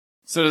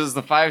So does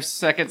the 5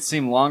 seconds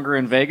seem longer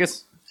in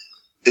Vegas?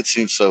 It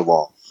seems so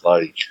long.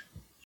 Like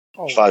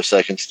 5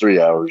 seconds,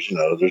 3 hours.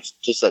 There's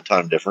just that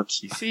time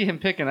difference. You see him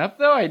picking up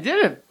though? I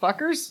did it,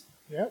 fuckers.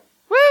 Yep.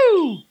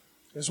 Woo!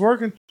 It's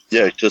working.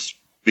 Yeah, just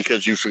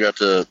because you forgot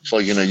to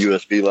plug in a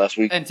USB last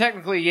week. And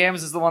technically,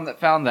 Yams is the one that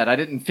found that. I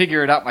didn't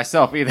figure it out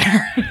myself either.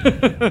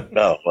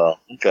 Oh, well,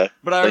 okay.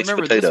 But I Thanks,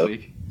 remember potato. this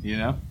week,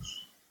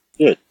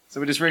 Good. So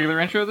we just regular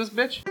intro this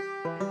bitch?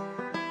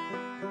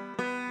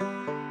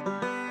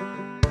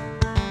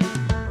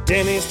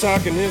 Danny's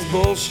talking his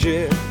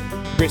bullshit.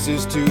 Chris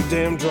is too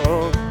damn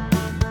drunk.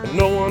 And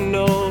no one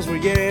knows where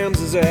Yams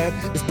is at.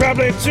 He's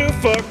probably too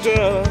fucked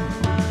up.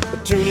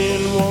 But tune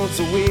in once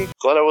a week.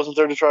 Glad I wasn't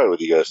there to try it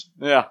with you guys.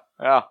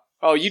 Yeah.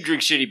 Oh, you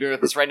drink shitty beer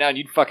with us right now and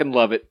you'd fucking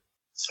love it.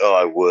 Oh,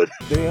 I would.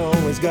 They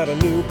always got a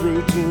new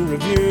brew to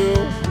review.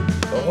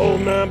 So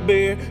hold my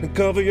beer and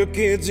cover your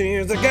kids'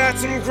 ears. I got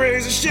some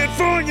crazy shit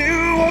for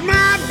you. Hold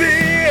my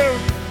beer.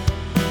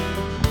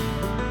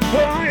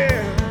 Oh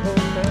yeah, hold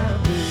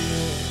my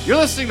beer. You're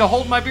listening to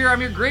Hold My Beer.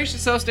 I'm your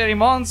gracious host, Danny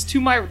Mullins.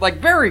 To my,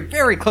 very,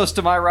 very close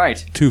to my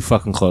right. Too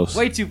fucking close.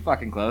 Way too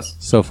fucking close.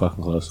 So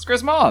fucking close. It's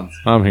Chris Mullins.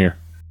 I'm here.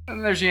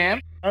 And there's Yam.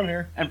 I'm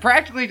here. And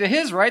practically to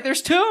his right,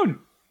 there's Toon.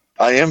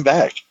 I am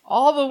back.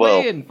 All the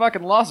way in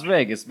fucking Las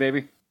Vegas,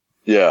 baby.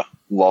 Yeah,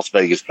 Las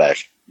Vegas back.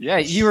 Yeah,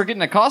 you were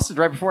getting accosted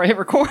right before I hit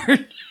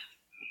record.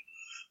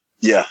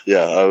 Yeah.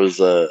 I was,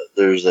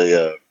 there's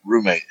a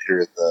roommate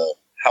here at the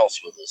house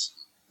with us.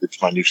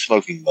 It's my new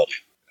smoking buddy.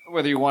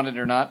 Whether you want it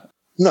or not.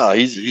 No,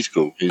 he's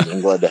cool.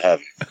 I'm glad to have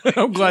him.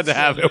 I'm glad to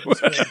have him.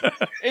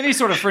 Any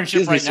sort of friendship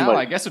Gives me right now, somebody-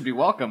 I guess, would be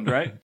welcomed,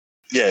 right?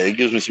 Yeah, it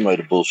gives me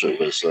somebody to bullshit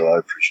with, so I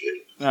appreciate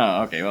it.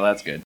 Oh, okay. Well,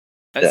 that's good.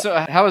 Yeah. So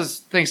how was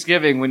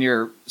Thanksgiving when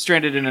you're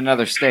stranded in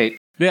another state?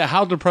 Yeah,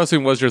 how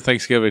depressing was your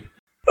Thanksgiving?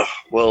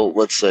 Well,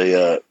 let's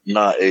say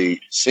not a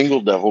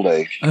single deviled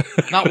egg.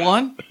 Not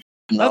one?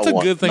 Not That's a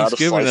one, good not a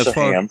Thanksgiving slice as of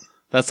far- ham.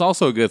 That's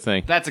also a good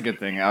thing. That's a good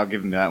thing. I'll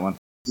give him that one.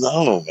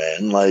 No,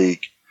 man.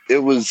 Like,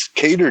 it was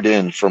catered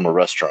in from a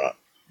restaurant.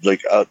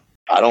 Like,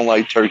 I don't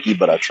like turkey,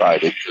 but I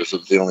tried it because it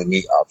was the only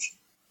meat option.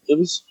 It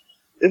was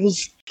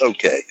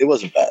okay. It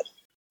wasn't bad.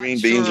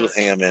 Green beans with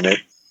ham in it.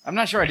 I'm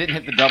not sure I didn't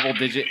hit the double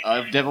digit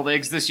of deviled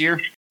eggs this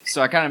year,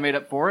 so I kind of made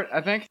up for it,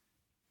 I think.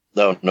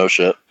 No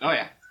shit. Oh,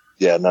 yeah.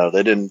 Yeah, no,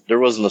 they didn't. There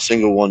wasn't a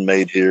single one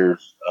made here.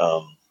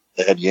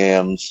 They had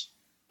yams,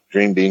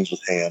 green beans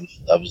with ham.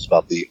 That was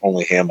about the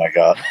only ham I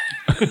got.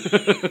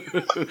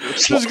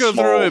 Just go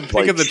through and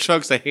picking like, the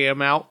chunks of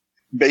ham out.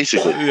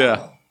 basically.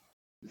 Yeah.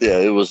 Yeah,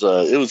 it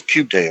was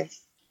cubed ham.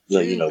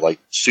 Like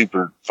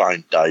super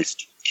fine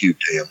diced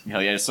cubed ham.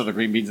 Hell yeah, just throw the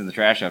green beans in the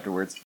trash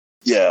afterwards.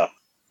 Yeah.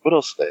 What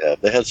else did they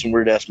have? They had some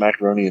weird ass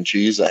macaroni and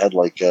cheese that had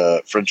like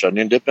French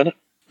onion dip in it.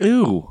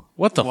 Ew.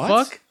 What the What?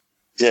 fuck?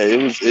 Yeah,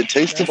 it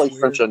tasted That's like weird.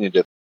 French onion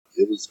dip.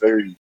 It was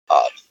very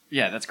odd.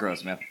 Yeah, that's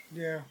gross, man.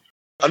 Yeah.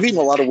 I've eaten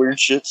a lot of weird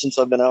shit since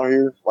I've been out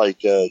here.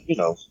 Like,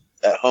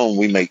 at home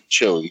we make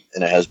chili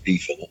and it has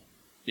beef in it.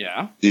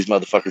 Yeah. These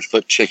motherfuckers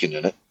put chicken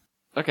in it.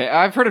 Okay,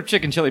 I've heard of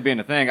chicken chili being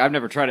a thing. I've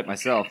never tried it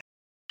myself.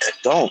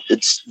 Don't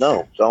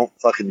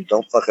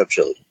fuck up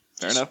chili.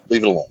 Fair enough.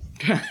 Leave it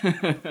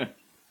alone.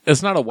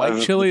 It's not a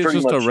white chili, it's pretty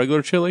just a much-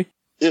 regular chili?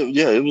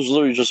 It was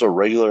literally just a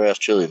regular ass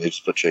chili and they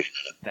just put chicken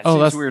in it. That Oh,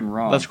 seems that's weird and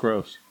wrong. That's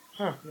gross.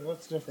 Huh. Yeah,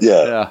 that's different.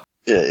 Yeah.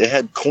 Yeah, it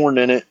had corn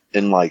in it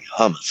and like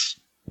hummus.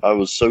 I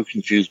was so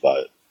confused by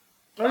it.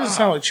 That doesn't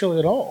sound like chili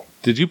at all.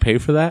 Did you pay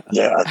for that?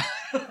 Yeah.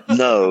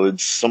 No,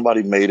 it's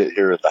somebody made it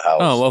here at the house.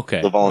 Oh,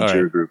 okay. The volunteer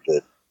All right. group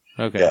did.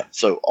 Okay. Yeah.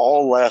 So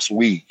all last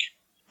week,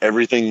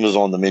 everything was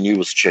on the menu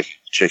was chicken.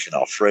 Chicken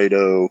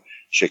Alfredo,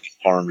 chicken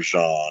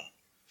Parmesan,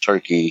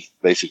 turkey,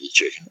 basically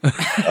chicken.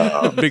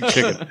 Big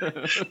chicken.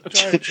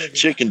 Giant chicken.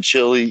 Chicken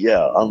chili.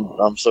 Yeah.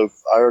 I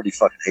already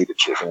fucking hated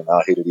chicken and now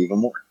I hate it even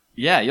more.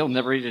 Yeah, you'll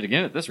never eat it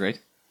again at this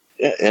rate.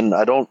 Yeah. And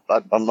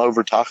I'm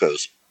over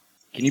tacos.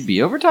 Can you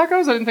be over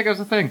tacos? I didn't think it was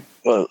a thing.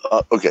 Well,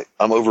 okay.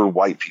 I'm over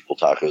white people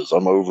tacos.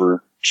 I'm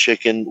over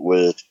chicken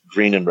with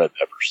green and red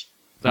peppers.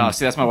 Oh,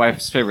 see, that's my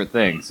wife's favorite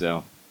thing,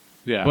 so.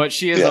 Yeah. But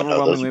she is Yeah, no,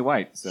 overwhelmingly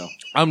white, so.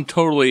 I'm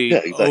totally Yeah,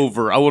 exactly.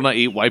 over. I will not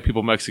eat white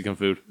people Mexican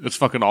food. It's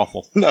fucking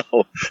awful. No,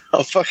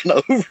 I'm fucking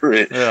over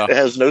it. Yeah. It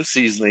has no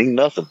seasoning,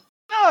 nothing.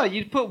 No,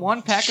 you'd put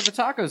one pack of the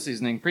taco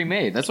seasoning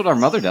pre-made. That's what our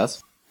mother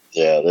does.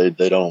 Yeah,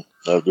 they don't.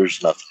 No,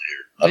 there's nothing here.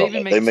 I They don't even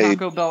know. make They made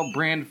Taco Bell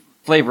brand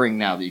flavoring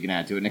now that you can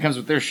add to it, and it comes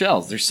with their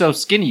shells. They're so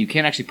skinny you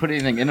can't actually put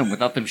anything in them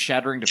without them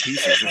shattering to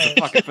pieces. It's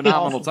a fucking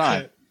phenomenal Awful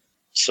time. shit.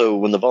 so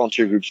when the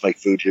volunteer groups make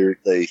food here,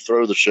 they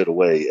throw the shit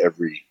away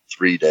every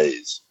 3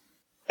 days.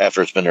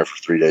 After it's been there for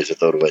 3 days, they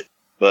throw it away.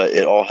 But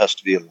it all has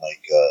to be in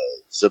like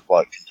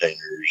Ziploc containers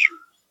or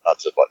not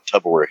Ziploc,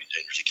 Tupperware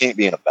containers. It can't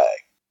be in a bag.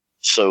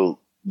 So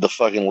the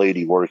fucking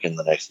lady working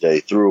the next day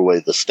threw away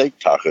the steak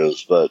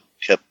tacos, but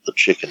kept the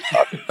chicken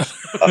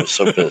tacos. I was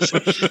so pissed.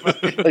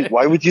 Like,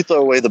 why would you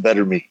throw away the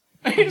better meat?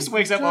 He just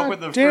wakes up, God open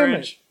the damn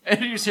fridge,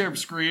 and you just hear him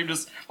scream,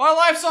 just, my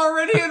life's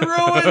already in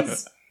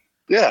ruins!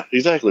 Yeah,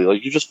 exactly.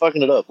 Like, you're just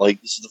fucking it up.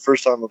 Like, this is the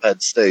first time I've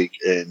had steak,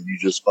 and you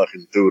just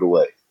fucking threw it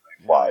away.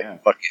 Like, why? Yeah.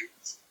 Fuck you.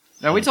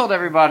 Now, we told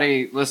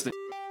everybody listening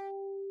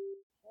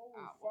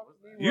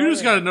You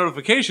just got a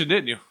notification,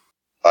 didn't you?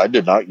 I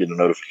did not get a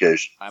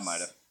notification. I might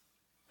have.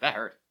 That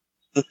hurt.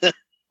 I'll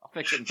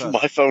fix it in post.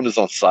 My phone is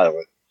on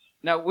silent.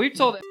 Now, we've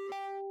told...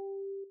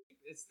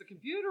 It's the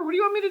computer. What do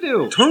you want me to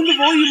do? Turn the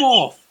volume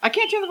off. I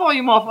can't turn the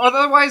volume off.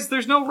 Otherwise,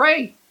 there's no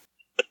Ray.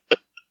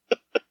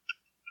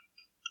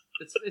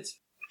 It's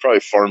Probably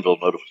Farmville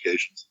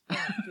notifications.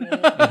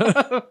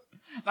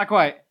 not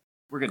quite.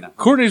 We're good now.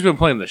 Courtney's been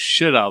playing the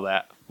shit out of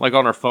that, like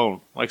on her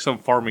phone, like some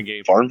farming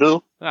game.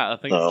 Farmville? Yeah, I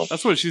think No.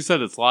 that's what she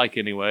said it's like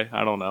anyway.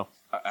 I don't know.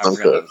 I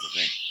forgot that was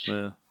the thing.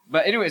 Yeah.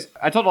 But anyways,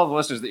 I told all the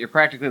listeners that you're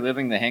practically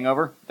living the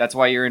hangover. That's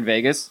why you're in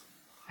Vegas.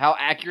 How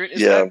accurate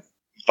is Yeah. that?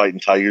 Fighting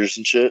tigers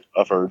and shit,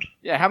 I've heard.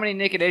 Yeah, how many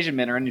naked Asian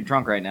men are in your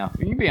trunk right now?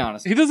 You can be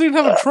honest. He doesn't even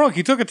have a trunk.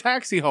 He took a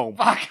taxi home.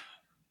 Fuck.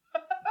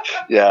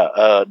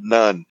 Yeah,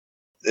 none.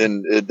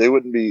 And they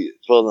wouldn't be,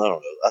 well, I don't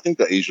know. I think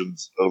the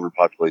Asians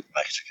overpopulate the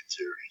Mexicans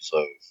here.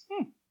 So,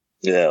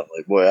 yeah,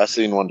 like, boy, I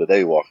seen one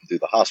today walking through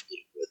the hospital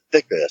with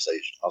thick ass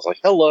Asian. I was like,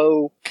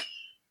 hello.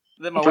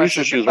 Then my I'm pretty wife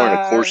sure said, she was wearing a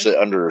 "Goodbye." corset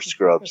under her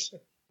scrubs.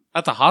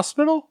 At the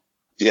hospital?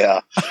 Yeah.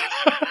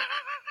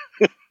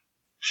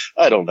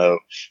 I don't know.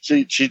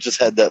 She just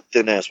had that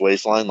thin ass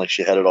waistline, like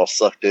she had it all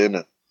sucked in,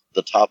 and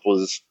the top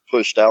was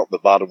pushed out, the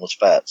bottom was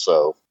fat.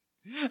 So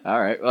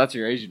All right, well, that's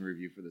your Asian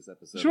review for this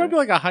episode. She might be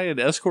like a high-end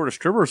escort or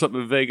stripper or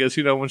something in Vegas,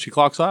 when she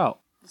clocks out.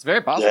 It's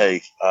very possible.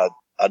 hey,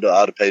 I'd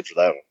have paid for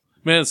that one.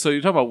 Man, so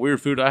you talk about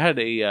weird food. I had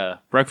a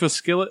breakfast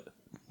skillet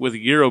with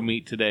gyro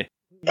meat today.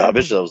 I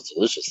bet that was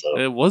delicious though.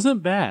 It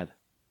wasn't bad.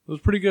 It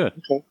was pretty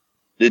good.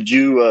 Did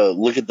you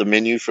look at the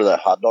menu for that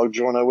hot dog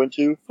joint I went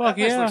to? That Fuck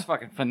place yeah. looks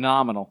fucking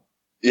phenomenal.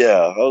 Yeah,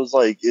 I was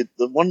like,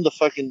 one of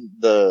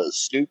the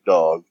Snoop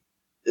Dogg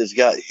has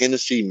got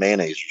Hennessy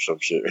mayonnaise or some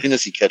shit. Or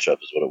Hennessy ketchup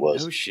is what it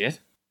was. Oh shit!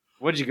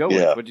 What'd you go Yeah.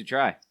 with? What'd you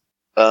try?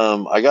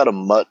 I got a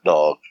mutt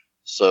dog,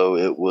 so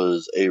it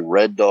was a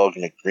red dog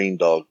and a green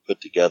dog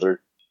put together.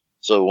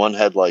 So one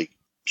had like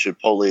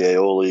chipotle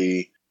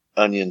aioli,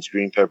 onions,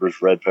 green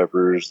peppers, red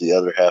peppers. The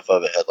other half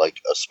of it had like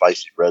a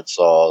spicy red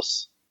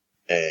sauce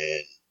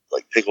and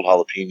like pickled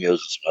jalapenos and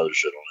some other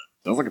shit on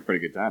it. Sounds like a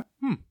pretty good time.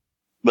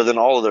 But then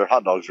all of their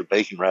hot dogs are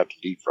bacon wrapped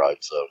and deep fried.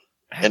 So,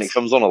 and it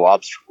comes on a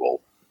lobster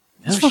roll.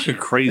 That's Oh, fucking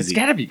It's crazy.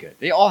 got to be good.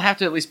 They all have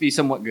to at least be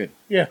somewhat good.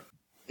 Yeah,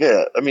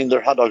 I mean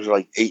their hot dogs are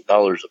like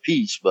 $8 a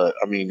piece, but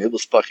I mean it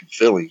was fucking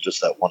filling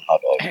just that one hot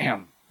dog.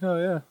 Damn, Oh,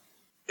 yeah.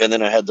 And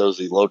then I had those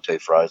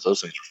elote fries.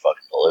 Those things were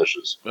fucking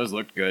delicious. those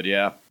looked good.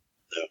 Yeah.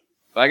 Yeah.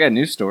 I got a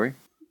news story.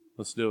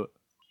 Let's do it.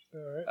 All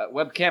right. A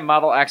webcam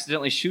model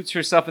accidentally shoots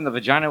herself in the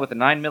vagina with a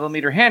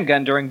 9mm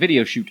handgun during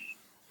video shoot.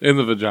 In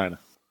the vagina.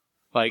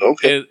 Like,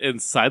 Okay.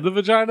 inside the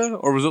vagina?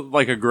 Or was it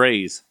like a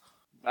graze?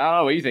 I don't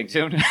know what you think,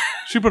 Tune.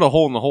 She put a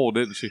hole in the hole,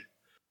 didn't she?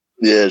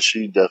 Yeah,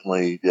 she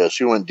definitely. Yeah,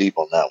 she went deep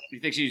on that one. You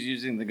think she was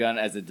using the gun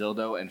as a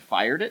dildo and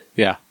fired it?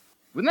 Yeah.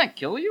 Wouldn't that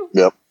kill you?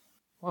 Yep.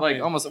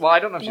 Like almost. Well, I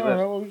don't know if she No, lives.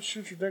 no,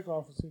 shoot your dick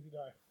off and see if you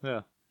die.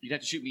 Yeah. You'd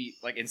have to shoot me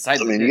like inside I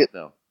the mean, dick,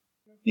 though.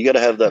 You got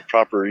to have that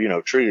proper,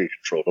 trigger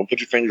control. Don't put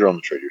your finger on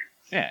the trigger.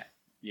 Yeah.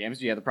 Yams,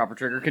 do you have the proper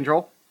trigger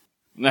control?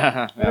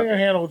 I think I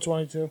handle with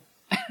 22.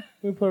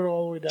 We put it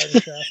all the way down the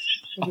shaft.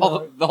 We'll be all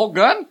right. The whole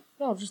gun?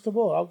 No, just the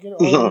bullet. I'll get it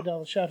all the way down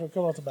the shaft and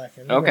come out the back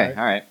end. It'll be Okay,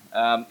 all right.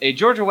 all right. A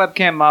Georgia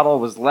webcam model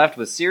was left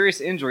with serious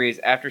injuries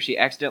after she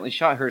accidentally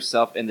shot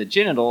herself in the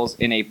genitals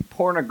in a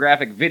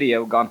pornographic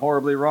video gone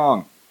horribly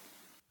wrong.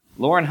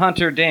 Lauren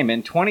Hunter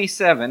Damon,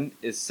 27,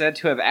 is said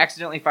to have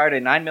accidentally fired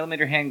a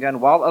 9mm handgun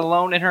while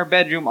alone in her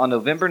bedroom on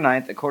November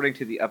 9th, according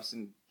to the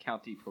Upson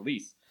County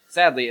Police.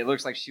 Sadly, it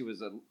looks like she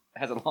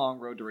has a long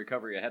road to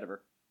recovery ahead of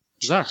her.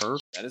 Is that her?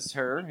 That is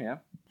her, yeah.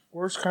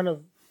 Worst kind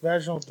of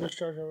vaginal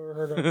discharge I've ever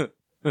heard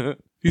of.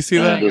 You see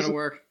That that? ain't gonna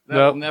work. That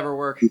Nope. will never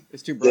work.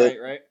 It's too bright,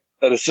 right?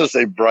 And it's just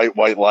a bright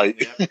white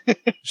light.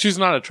 She's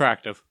not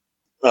attractive.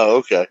 Oh,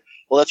 okay.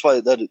 Well, that's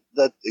why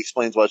that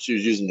explains why she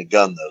was using the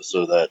gun though,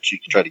 so that she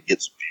could try to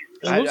get some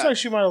viewers. It looks like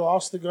she might have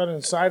lost the gun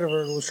inside of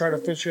her and was trying to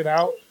fish it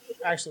out.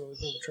 Accidentally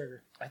pulled the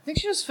trigger. I think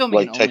she was filming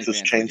Like an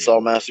Texas OnlyFans Chainsaw video.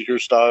 Massacre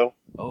style.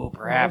 Oh,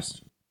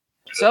 perhaps.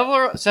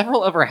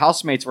 Several of her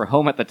housemates were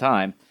home at the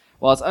time.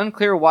 While it's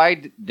unclear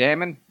why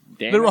Damon...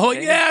 They were all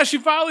like, yeah, she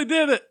finally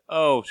did it.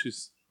 Oh,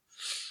 she's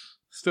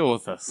still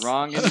with us.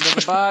 Wrong end of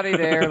the body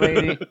there,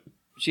 lady.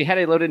 She had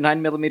a loaded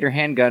 9mm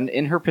handgun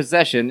in her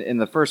possession in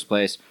the first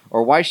place,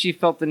 or why she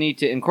felt the need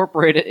to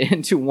incorporate it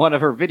into one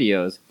of her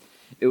videos.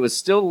 It was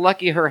still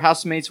lucky her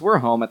housemates were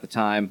home at the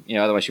time,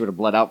 otherwise she would have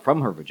bled out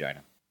from her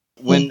vagina.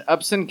 When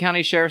Upson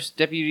County Sheriff's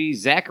Deputy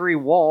Zachary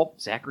Wall,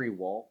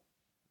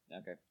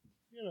 okay.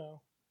 You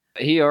know.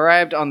 He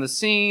arrived on the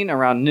scene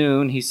around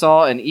noon. He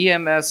saw an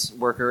EMS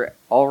worker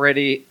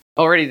already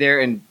there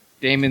in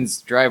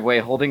Damon's driveway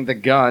holding the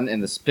gun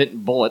and the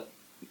spent bullet.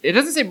 It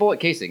doesn't say bullet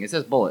casing. It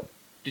says bullet.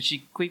 Did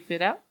she queef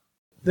it out?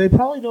 They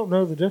probably don't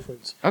know the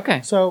difference.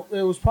 Okay. So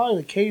it was probably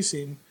the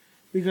casing,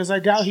 because I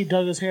doubt he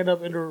dug his hand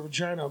up into her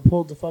vagina and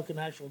pulled the fucking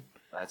actual.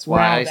 That's why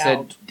I Round said,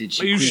 out. did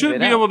she But you queef shouldn't it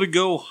be out? able to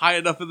go high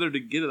enough in there to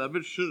get it. That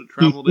bitch should have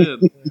traveled in.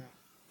 Yeah.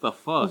 The That's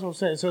fuck? what I'm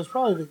saying. So it's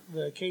probably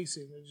the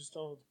casing. They just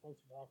don't know what the fuck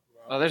to talk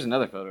about. Oh, there's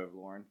another photo of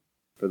Lauren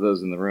for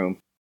those in the room.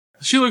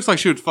 She looks like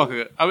she would fuck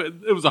it. I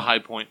mean, it was a high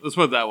point. Let's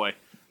put it that way.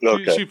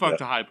 Okay. She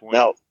fucked a high point.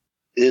 Now,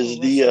 is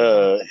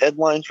the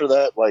headline for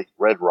that like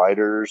Red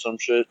Rider or some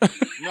shit?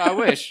 No, I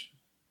wish.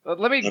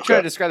 Let me try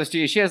to describe this to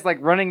you. She has like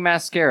running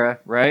mascara,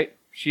 right?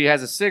 She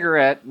has a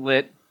cigarette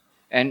lit,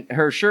 and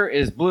her shirt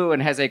is blue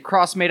and has a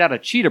cross made out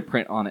of cheetah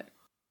print on it.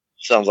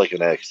 Sounds like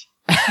an X.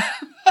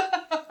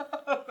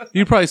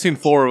 You've probably seen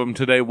 4 of them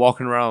today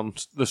walking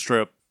around the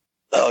strip.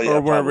 Oh, yeah.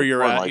 Or wherever probably. you're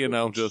More at, likely. you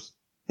know, just...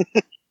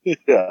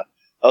 Yeah.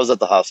 I was at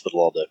the hospital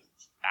all day.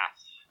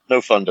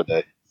 No fun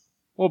today.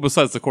 Well,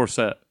 besides the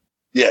corset.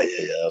 Yeah.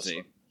 That's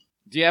See.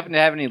 Do you happen to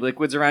have any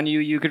liquids around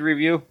you could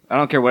review? I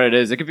don't care what it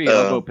is. It could be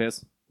hobo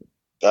piss.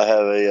 I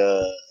have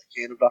a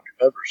can of Dr.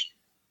 Peppers.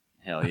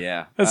 Hell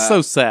yeah. That's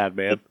so sad,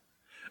 man.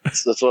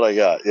 That's what I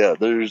got. Yeah,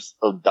 there's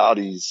a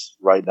Dottie's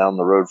right down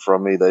the road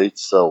from me. They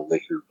sell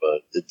liquor,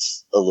 but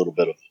it's a little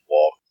bit of a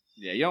walk.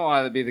 Yeah, you don't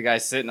want to be the guy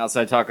sitting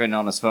outside talking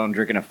on his phone,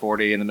 drinking a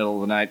 40 in the middle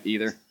of the night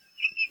either.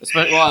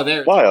 Especially, well,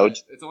 there. Why?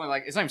 It's only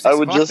like it's not even 6 I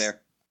would o'clock just-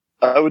 there.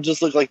 I would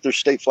just look like their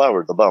state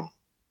flower, the bum.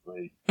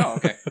 Like, Oh,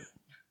 okay.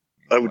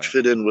 I would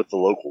fit in with the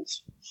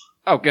locals.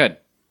 Oh, good.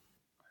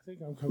 I think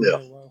I'm coming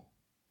in well.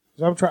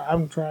 'Cause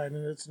I'm trying,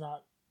 and it's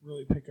not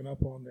really picking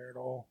up on there at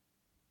all.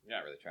 You're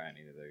not really trying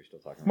either, though. You're still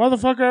talking.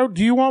 Motherfucker,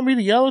 do you want me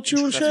to yell at you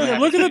and That's shit? what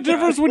Look at the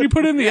difference when you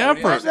put in the Yeah, I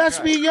mean, effort.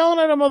 That's me yelling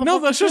at a motherfucker. No,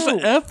 that's just too.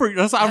 an effort.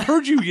 I've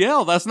heard you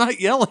yell. That's not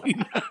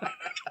yelling.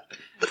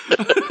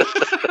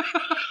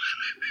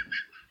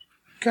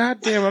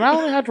 God damn it! I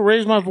only have to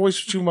raise my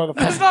voice with you, motherfuckers.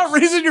 That's not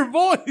raising your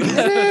voice. It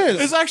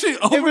is. It's actually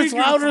If opening it's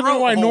your louder than throat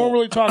what I hole.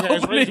 normally talk,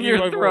 it's Opening raising your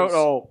my throat voice.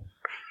 hole.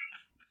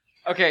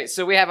 Okay,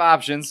 so we have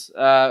options.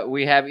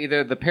 We have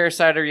either the pear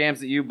cider yams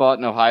that you bought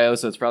in Ohio,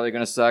 so it's probably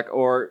going to suck,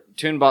 or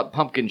Toon bought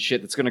pumpkin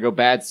shit that's going to go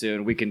bad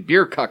soon. We can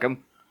beer cuck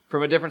them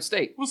from a different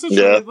state. Well,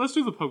 let's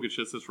do the pumpkin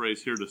shit this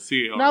race here to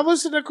see. Now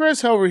listen to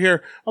Chris over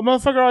here. A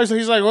motherfucker always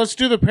he's like, let's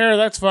do the pear,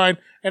 that's fine.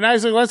 And I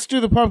was like, let's do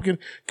the pumpkin.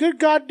 Good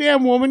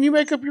goddamn woman, you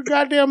make up your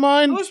goddamn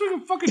mind. Unless we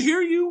can fucking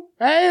hear you.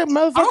 Hey,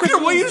 motherfucker. I don't care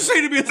what you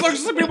say to me as long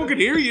as the people can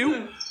hear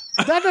you.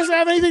 That doesn't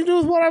have anything to do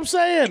with what I'm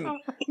saying.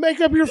 Make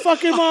up your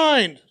fucking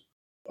mind.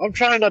 I'm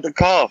trying not to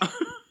cough.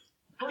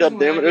 God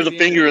damn it, there's a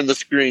finger in the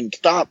screen.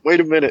 Stop, wait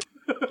a minute.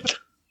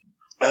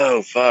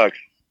 Oh, fuck.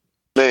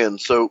 Man,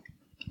 so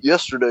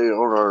yesterday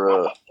on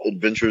our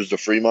adventures to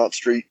Fremont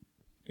Street,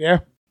 Yeah.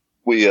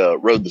 we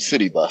rode the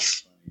city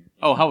bus.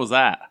 Oh, how was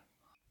that?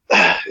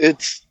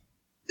 It's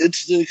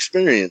an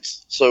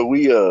experience. So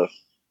we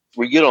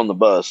get on the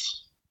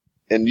bus,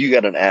 and you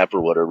got an app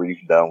or whatever you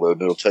can download,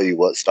 and it'll tell you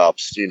what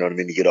stops, you know what I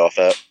mean, to get off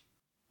at.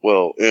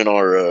 Well, in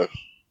our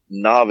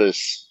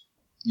novice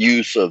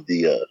use of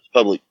the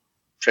public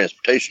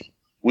transportation,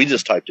 we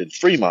just typed in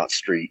Fremont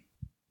Street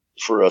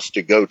for us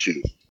to go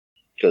to,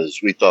 because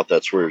we thought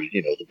that's where,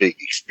 you know, the big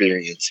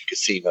experience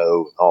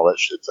casino and all that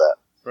shit's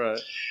at. Right.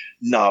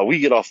 Nah, we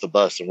get off the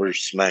bus and we're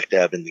smack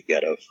dab in the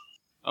ghetto.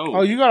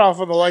 Oh, you got off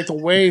on the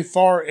way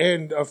far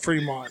end of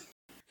Fremont.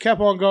 Kept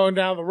on going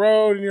down the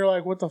road, and you're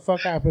like, what the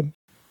fuck happened?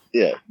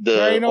 Yeah,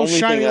 There ain't no only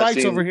shiny thing I lights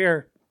seen- over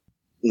here.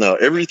 No,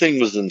 everything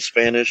was in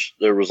Spanish.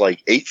 There was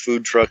like 8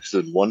 food trucks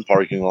in one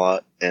parking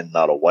lot, and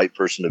not a white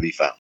person to be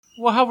found.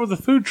 Well, how were the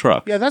food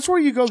trucks? Yeah, that's where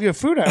you go get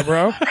food at,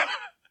 bro.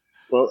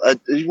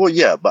 Well,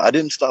 yeah, but I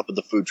didn't stop at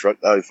the food truck.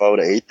 If I would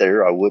have ate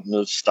there, I wouldn't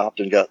have stopped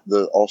and got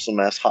the awesome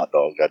ass hot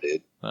dog I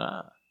did.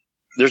 Ah.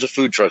 There's a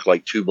food truck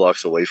like 2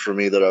 blocks away from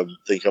me that I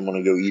think I'm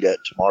going to go eat at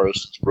tomorrow,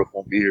 since Brooke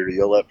won't be here to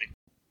yell at me.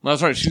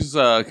 That's right. She's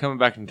coming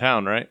back in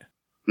town, right?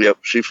 Yep,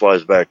 she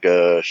flies back.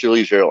 She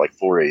leaves here at like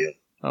 4 a.m.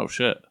 Oh,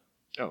 shit.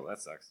 Oh, that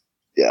sucks.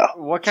 Yeah,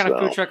 What kind of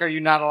So- food truck are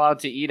you not allowed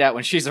to eat at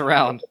when she's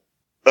around?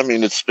 I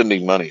mean, it's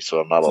spending money, so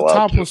I'm not It's a allowed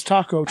topless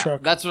taco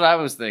truck. That's what I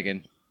was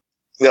thinking. to.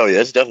 No, yeah,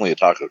 it's definitely a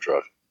taco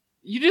truck.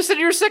 You just said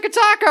you were sick of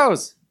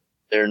tacos.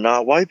 They're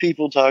not white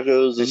people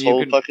tacos. This And you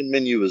whole can- fucking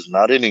menu is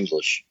not in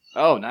English.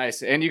 Oh,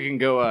 nice. And you can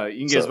go. You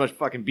can get as much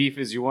fucking beef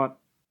as you want.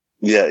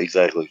 Yeah,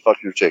 exactly. Fuck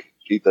your chicken.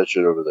 Keep that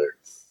shit over there.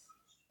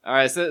 All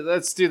right, so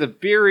let's do the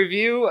beer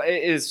review.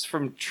 It is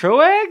from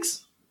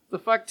Troegs. The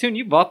fuck, Toon,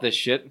 you bought this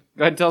shit.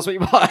 Go ahead and tell us what you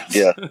bought.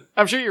 Yeah.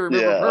 I'm sure you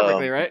remember Yeah,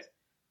 perfectly, right?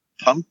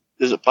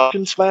 Is it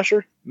Pumpkin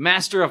Smasher?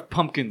 Master of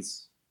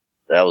Pumpkins.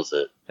 That was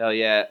it. Hell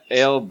yeah.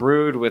 Ale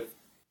brewed with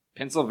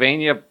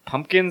Pennsylvania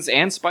pumpkins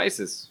and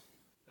spices.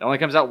 It only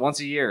comes out once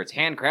a year. It's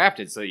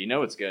handcrafted, so you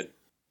know it's good.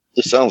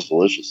 This sounds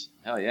delicious.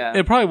 Hell yeah.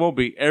 It probably won't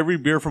be. Every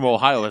beer from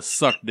Ohio has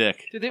sucked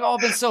dick. Dude, they've all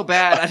been so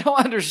bad. I don't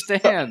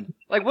understand.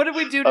 Like, what did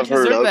we do to I've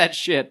heard deserve of- that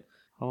shit?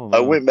 Oh,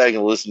 I went back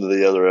and listened to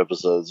the other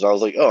episodes, and I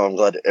was like, oh, I'm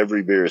glad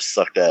every beer is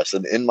sucked ass.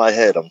 And in my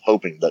head, I'm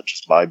hoping that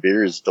just my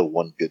beer is the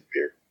one good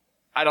beer.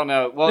 I don't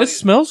know. Well, It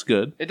smells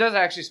good. it does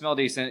actually smell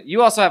decent.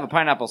 You also have a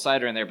pineapple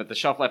cider in there, but the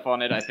shelf life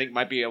on it, I think,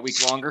 might be a week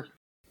longer.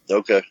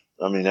 Okay.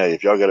 I mean, hey,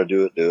 if y'all got to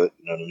do it, do it.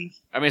 You know what I mean?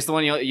 I mean, it's the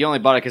one you only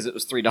bought it because it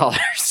was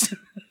 $3.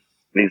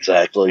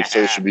 Exactly. So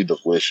it should be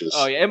delicious.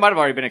 Oh, yeah, it might have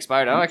already been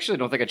expired. I actually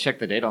don't think I checked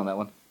the date on that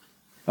one.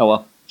 Oh,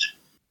 well.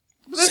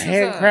 But It's this is,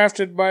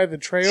 handcrafted by the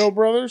Trejo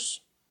brothers.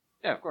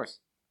 yeah, of course.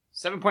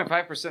 7.5%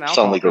 alcohol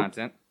Sound like a-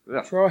 content.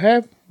 Ugh.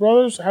 Trejo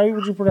brothers? How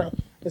would you pronounce?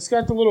 It's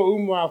got the little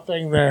umlaut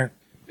thing there.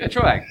 Yeah,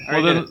 Troy.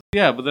 Well, then,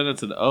 yeah, but then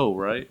it's an O,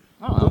 right?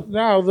 Oh,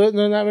 No, then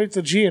that makes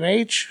a G and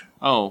H.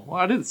 Oh, well,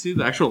 I didn't see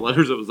the actual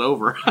letters it was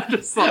over. I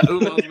just thought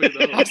umlauts made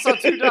O. I saw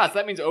 2 dots.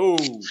 That means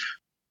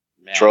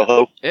Man.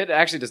 Troho. It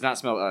actually does not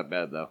smell that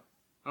bad though.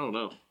 I don't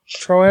know.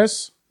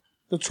 Trojes?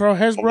 The Trojes I'm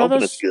hoping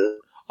brothers? it's good.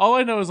 All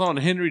I know is on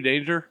Henry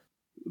Danger,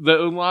 the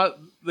umlaut,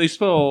 they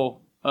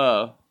spell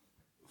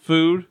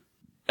food,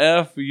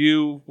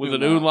 F-U with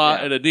an Umlaut, umlaut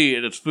yeah. and a D,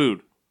 and it's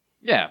food.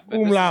 Yeah. but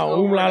this is Umlaut,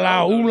 over umlaut,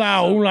 and over,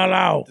 umlaut, so-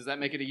 umlaut. Does that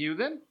make it a U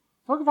then?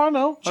 Fuck if I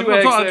know. I 2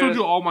 eggs told there.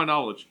 you all my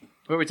knowledge.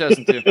 What are we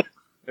toasting to?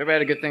 Everybody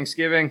had a good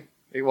Thanksgiving.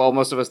 Well,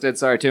 most of us did.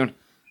 Sorry, Toon.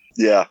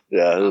 Yeah,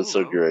 it was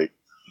so Oh. great.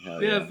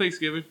 Hell Yeah,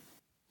 Thanksgiving.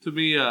 To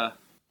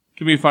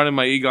me finding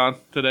my Egon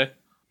today.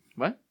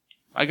 What?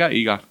 I got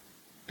Egon.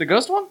 The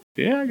ghost one?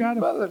 Yeah, I got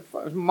him.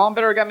 Well, Mom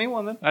better have got me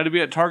one then. I had to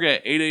be at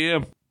Target at 8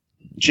 a.m.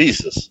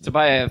 Jesus. To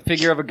buy a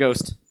figure of a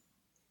ghost.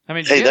 I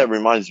mean, Hey, that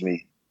reminds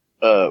me.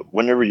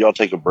 Whenever y'all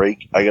take a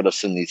break, I gotta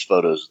send these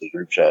photos to the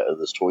group chat of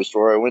this toy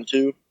store I went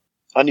to.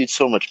 I need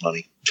so much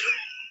money.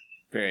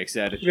 very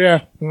excited.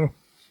 Yeah.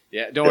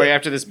 Yeah, don't worry.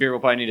 After this beer, we'll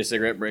probably need a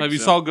cigarette break. Have you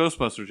so- saw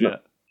Ghostbusters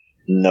yet?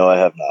 No, I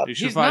have not. You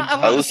should He's find. not I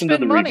allowed to listened to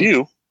spend the money.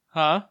 review.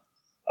 Huh?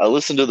 I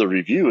listened to the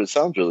review. It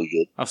sounds really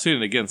good. I've seen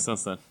it again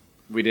since then.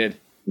 We did.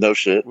 No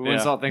shit. We went and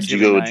Yeah. saw it Did you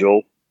Thanksgiving go with night.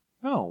 Joel?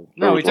 No.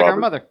 No, Or we with took our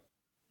Robert? mother.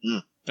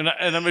 And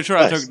I made sure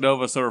I Nice. took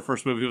Nova, so her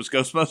first movie was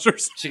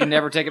Ghostbusters. She can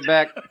never take it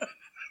back.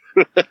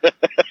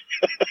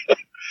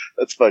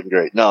 That's fucking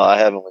great. No, I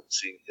haven't went and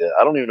seen it yet.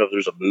 I don't even know if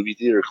there's a movie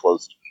theater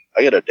close to me.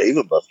 I got a Dave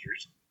 &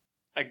 Buster's.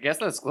 I guess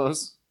that's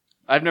close.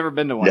 I've never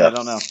been to one. Yeah. I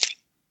don't know.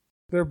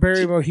 Their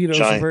berry mojitos are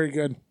Giant. very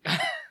good.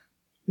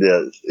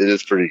 Yeah, it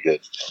is pretty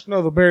good.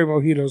 No, the berry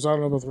mojitos. I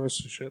don't know about the rest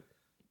of the shit.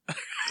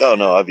 Oh,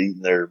 no, I've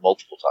eaten there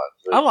multiple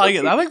times. I like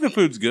it. I think the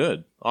food's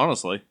good,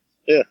 honestly.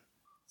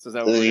 So is that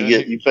And what then we're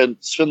you doing?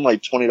 spend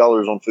like $20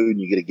 on food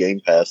and you get a game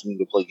pass and you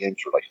can go play games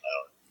for like an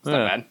hour.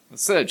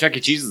 It's not bad. It's, Chuck E.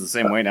 Cheese is the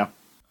same way now.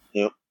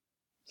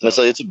 And I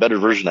say it's a better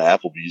version of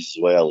Applebee's is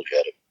the way I look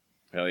at it.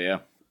 Hell yeah.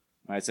 All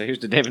right, so here's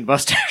to Dave and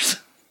Buster's.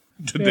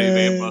 The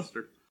Dave and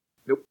Buster.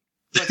 Oh,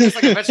 it tastes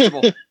like a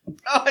vegetable.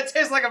 Oh, it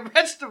tastes like a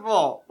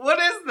vegetable. What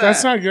is that?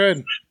 That's not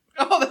good.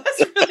 Oh,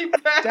 that's really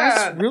bad.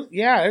 That's really,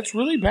 yeah, it's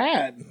really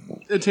bad.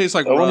 It tastes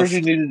like I wonder if rust.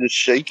 you needed to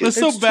shake it. It's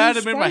so It's bad too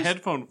it made my spicy.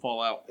 headphone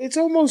fall out. It's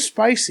almost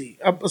spicy.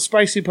 A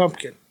spicy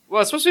pumpkin.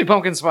 Well, it's supposed to be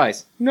pumpkin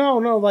spice. No,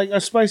 like a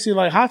spicy,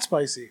 like hot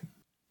spicy.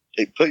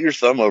 Hey, put your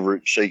thumb over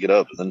it, shake it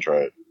up, and then try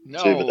it.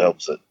 No. See if it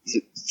helps it.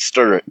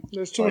 Stir it.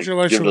 There's too Like, much give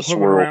electrical it a equipment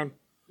swirl. around.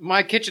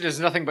 My kitchen is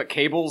nothing but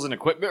cables and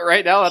equipment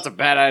right now. That's a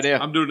bad idea.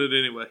 I'm doing it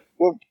anyway.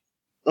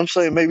 I'm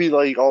saying maybe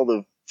like all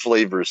the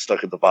flavor is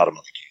stuck at the bottom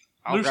of the can.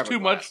 I'll There's grab a too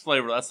glass. much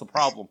flavor. That's the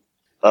problem.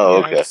 Oh,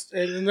 Yeah, okay. it's-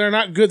 and they're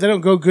not good. They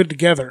don't go good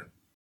together.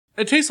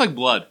 It tastes like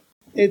blood.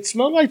 It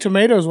smelled like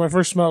tomatoes when I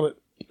first smelled it.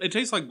 It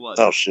tastes like blood.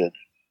 Oh shit.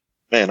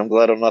 Man, I'm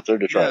glad I'm not there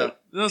to try yeah. it.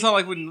 That's not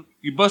like when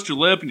you bust your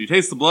lip and you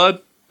taste the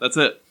blood. That's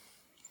it.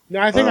 No,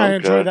 I think Oh, I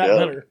enjoyed God, that yeah.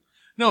 better.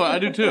 No, I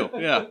do too.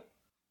 Yeah. Mm.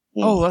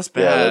 Oh, that's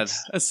Yeah, bad.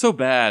 that's- that's so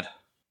bad.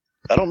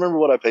 I don't remember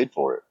what I paid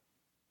for it.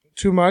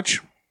 Too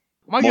much.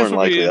 My More guess than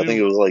would be. likely, I think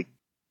it was like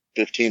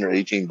 15 or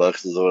 18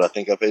 bucks is what I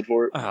think I paid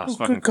for it. Oh, it's Oh,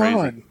 fucking good crazy.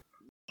 God.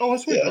 Oh,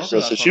 that's Yeah, darker so-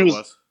 than I so thought she it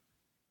was-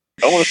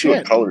 I want to see what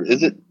Shit. color.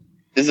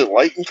 Is it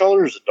light in color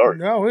or is it dark?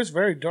 No, it's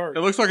very dark.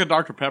 It looks like a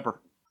Dr. Pepper.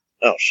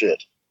 Oh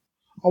shit.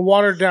 A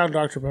watered down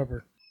Dr.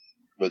 Pepper.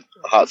 With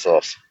hot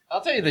sauce.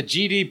 I'll tell you the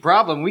GD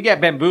problem. We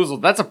got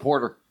bamboozled. That's a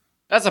porter.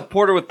 That's a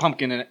porter with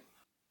pumpkin in it.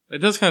 It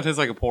does kind of taste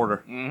like a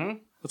porter. Mm-hmm.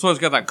 That's why it's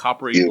got that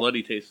coppery, Ew.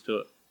 bloody taste to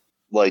it.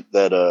 Like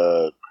that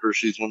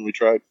Hershey's one we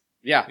tried.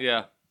 Yeah.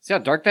 Yeah. See how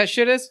dark that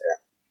shit is?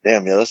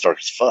 Damn, yeah, that's dark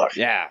as fuck.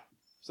 Yeah.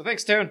 So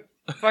thanks, Toon.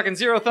 Fucking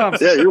 0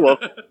 thumbs. Yeah, you're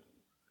welcome.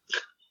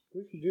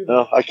 We can do that.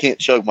 No, I can't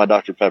chug my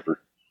Dr. Pepper.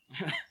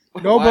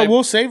 No, Why? but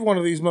we'll save one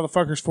of these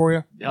motherfuckers for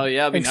you. Hell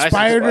yeah, it'd be nice.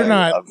 Expired or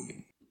Expired. not.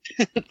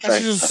 Thanks,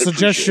 That's just a I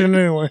suggestion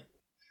anyway.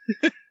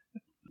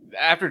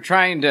 After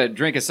trying to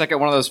drink a second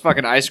one of those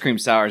fucking ice cream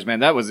sours, man,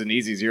 that was an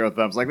easy 0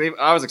 thumbs. Like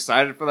I was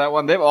excited for that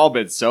one. They've all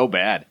been so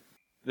bad.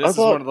 This I is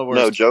thought- one of the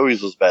worst. No,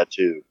 Joey's was bad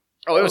too.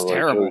 oh, it was Like,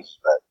 terrible. Joey's was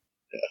bad.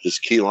 Yeah,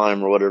 just key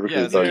lime or whatever.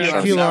 Yeah, 'cause I thought it's you like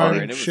were key trying to lime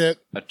sour It it. was shit.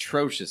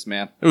 atrocious,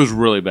 man. It was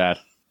really bad.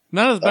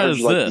 Not as I bad heard as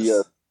you like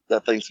this.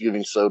 that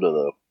Thanksgiving soda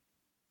though.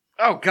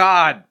 Oh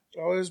God,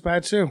 Oh, it was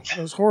bad too.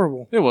 It was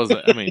horrible. It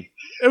wasn't. I mean,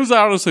 it was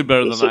honestly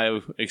better than So- I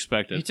he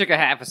expected. took a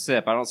half a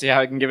sip. I don't see how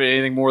I can give it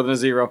anything more than a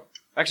 0.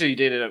 Actually, you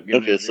did it up.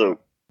 giving it Okay, a 0. so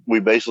we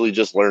basically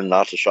just learned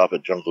not to shop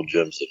at Jungle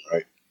Jim's,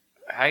 then,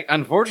 right?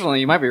 Unfortunately,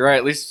 you might be right.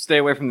 At least stay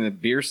away from the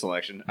beer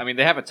selection. I mean,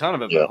 they have a ton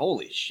of it, Yeah. but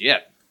holy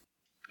shit.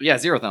 Yeah,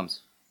 0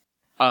 thumbs.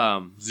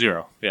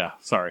 0. Yeah,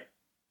 sorry.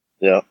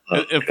 Yeah.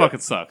 It fucking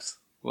sucks.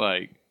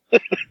 Like,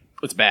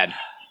 It's bad.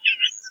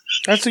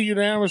 That's a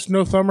unanimous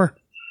no thumber.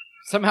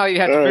 Somehow you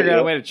have to All right, figure out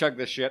yeah. a way to chug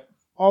this shit.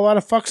 All out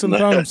of fucks and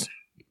thumbs.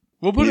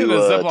 we'll put it in You,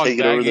 a take Ziploc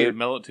it over baggie there. and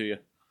mail it to you.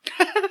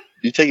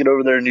 You take it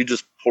over there and you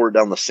just pour it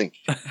down the sink.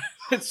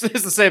 It's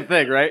the same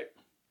thing, right?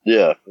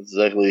 Yeah, that's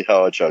exactly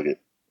how I chug it.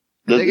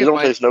 I think It it don't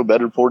might- taste no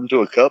better poured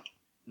into a cup.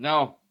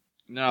 No.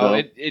 No,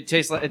 No? it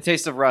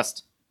tastes of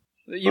rust.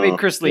 You made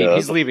Chris leave. yeah.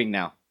 He's leaving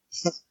now.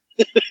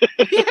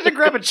 He had to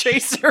grab a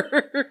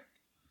chaser.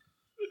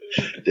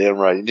 Damn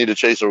right. You need a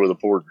chaser with a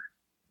porter.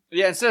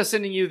 Yeah, instead of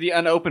sending you the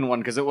unopened one,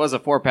 because it was a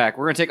 4-pack,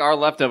 we're going to take our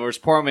leftovers,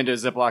 pour them into a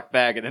Ziploc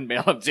bag, and then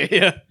mail them to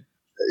you.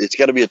 It's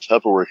got to be a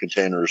Tupperware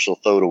container or she'll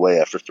throw it away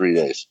after 3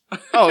 days.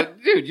 Oh,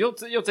 dude, you'll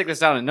take this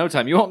down in no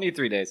time. You won't need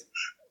 3 days.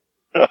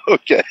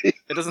 Okay.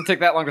 It doesn't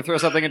take that long to throw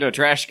something into a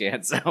trash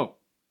can, so...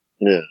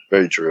 Yeah,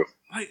 very true.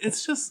 Like,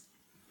 it's just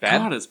Bad?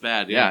 God, it's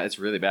bad. Yeah, Yeah. it's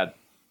really bad.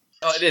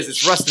 Oh, it is.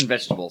 It's rust and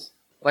vegetables.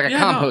 Like a Yeah,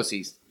 compost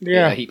yeast.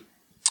 Yeah. heap.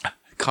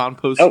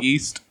 Compost Oh.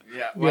 yeast.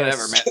 Yeah,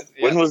 whatever, Yes. man.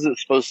 When Yeah. was it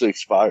supposed to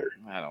expire?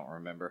 I don't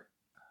remember.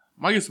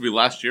 Mine used to be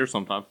last year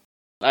sometime.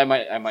 I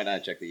might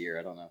not check the year.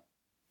 I don't know.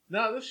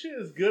 No, this shit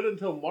is good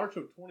until March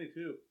of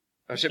 22.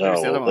 Oh shit, No,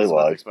 maybe the other they one's about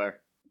to lied. expire.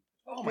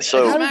 Oh my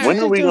So, How did you when are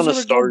think we it was gonna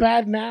gonna start- go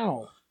bad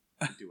now?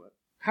 Do what?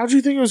 How'd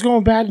you think it was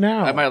going bad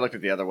now? I might have looked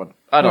at the other one.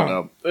 I don't Oh.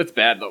 know. It's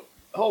bad though.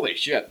 Holy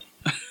shit.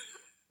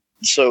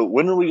 So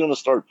when are we going to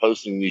start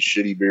posting these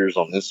shitty beers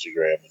on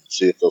Instagram and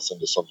see if they'll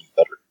send us something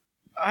better?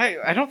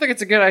 I don't think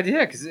it's a good idea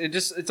because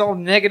it's all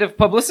negative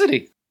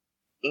publicity.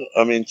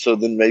 I mean, so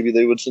then maybe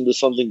they would send us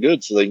something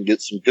good so they can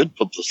get some good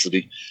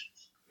publicity.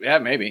 Yeah,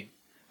 maybe.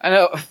 I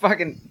know.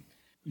 Fucking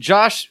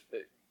Josh,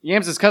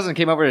 Yams' cousin,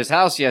 came over to his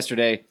house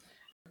yesterday.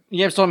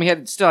 Yams told him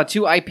he still had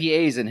 2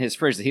 IPAs in his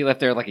fridge that he left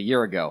there like a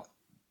year ago.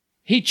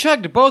 He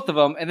chugged both of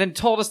them and then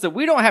told us that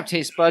we don't have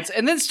taste buds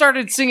and then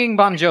started singing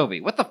Bon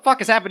Jovi. What the fuck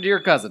has happened to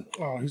your cousin?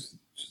 Oh, he's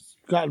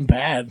gotten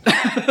bad.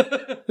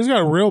 He's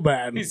gotten real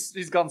bad.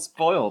 He's gone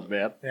spoiled,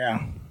 man.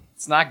 Yeah.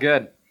 It's not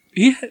good.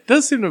 He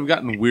does seem to have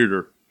gotten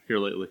weirder here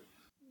lately.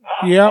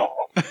 Yeah.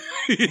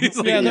 He's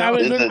like, Yeah, I,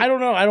 mean, Is it- I don't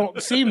know. I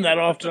don't see him that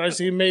often. I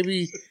see him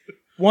maybe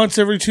once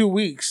every 2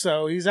 weeks.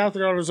 So he's out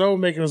there on his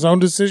own making his own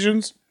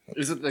decisions.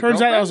 Is it the Turns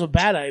out girlfriend? that was a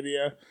bad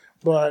idea,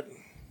 but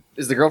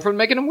Is the girlfriend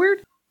making him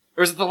weird?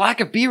 Or is it the lack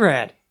of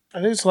B-Rad? I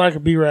think it's like a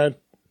B-Rad.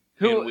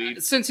 And Who,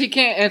 weed. since he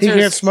can't He answer can't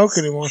his- smoke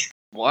anymore.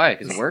 Why?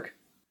 Because of work?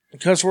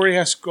 Because where he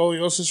has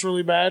scoliosis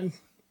really bad,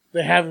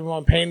 they have him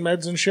on pain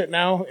meds and shit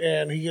now,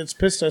 and he gets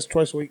piss test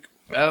twice a week.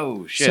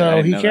 Oh, shit. I So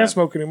didn't he know can't that.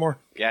 smoke anymore.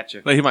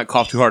 Gotcha. Like, he might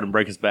cough too hard and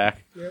break his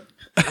back.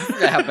 I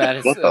forgot how bad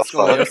his What the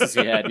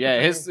scoliosis he had. Yeah,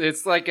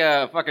 it's like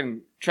a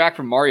fucking track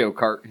from Mario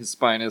Kart, his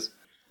spine is.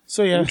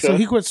 So yeah, so Okay.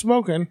 he quit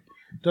smoking,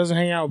 doesn't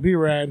hang out with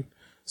B-Rad.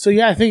 So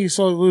yeah, I think he's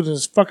slowly losing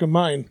his fucking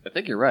mind. I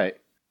think you're right.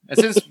 And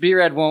since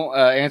B-Rad won't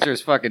answer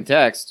his fucking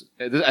text,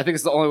 I think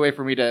it's the only way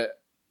for me to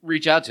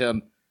reach out to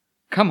him.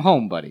 Come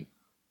home, buddy.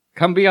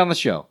 Come be on the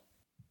show.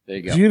 There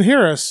you If go. you can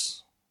hear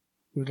us,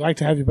 we'd like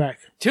to have you back.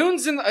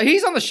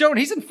 He's on the show and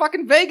he's in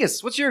fucking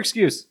Vegas. What's your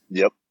excuse?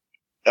 Yep.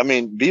 I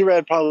mean,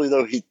 B-Rad probably,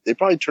 though, they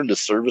probably turned his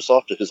service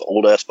off to his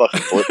old-ass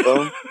fucking flip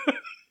phone.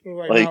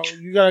 We're Like- no,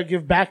 you gotta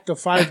give back the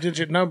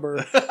 5-digit number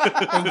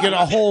and get a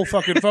whole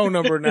fucking phone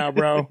number now,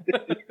 bro.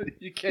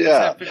 You can't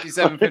Yeah. just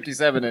have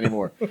 5757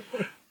 anymore.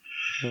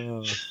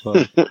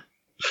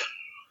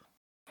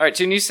 All right,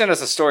 Tune, you sent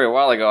us a story a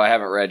while ago I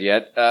haven't read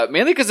yet.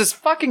 Mainly because it's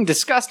fucking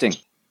disgusting.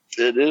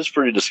 It is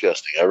pretty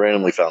disgusting. I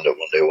randomly found it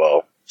one day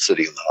while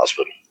sitting in the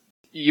hospital.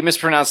 You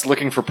mispronounced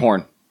looking for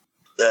porn.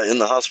 In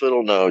the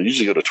hospital? No,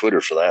 usually go to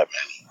Twitter for that,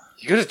 man.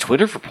 You go to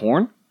Twitter for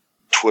porn?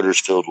 Twitter's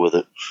filled with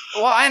it.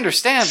 Well, I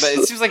understand, but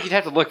it seems like you'd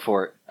have to look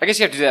for it. I guess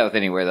you have to do that with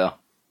anywhere, though.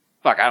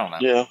 Fuck, I don't know.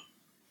 Yeah.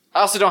 I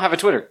also don't have a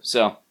Twitter,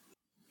 so.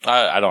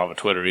 I don't have a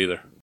Twitter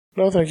either.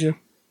 No, thank you.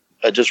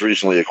 I just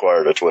recently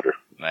acquired a Twitter.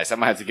 Nice, I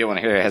might have to get one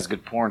here that has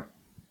good porn.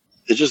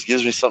 It just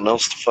gives me something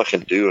else to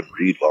fucking do and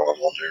read while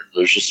I'm on there.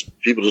 There's just,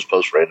 people just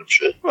post random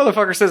shit.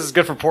 Motherfucker says it's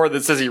good for porn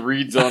that says he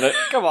reads on it.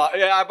 Come on.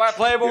 Yeah, I buy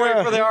Playboy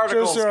Yeah, for the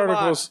articles. Just the Come on.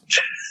 articles.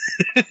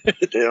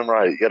 Damn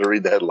right. You got to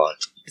read the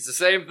headlines. It's the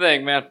same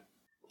thing, man.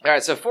 All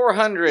right, so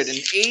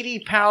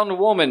 480-pound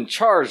woman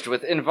charged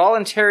with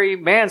involuntary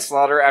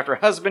manslaughter after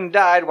husband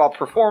died while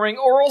performing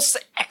oral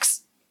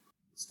sex.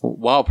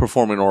 While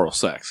performing oral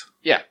sex.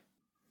 Yeah.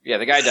 Yeah,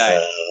 the guy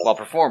died while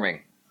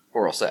performing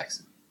oral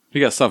sex. He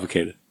got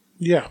suffocated.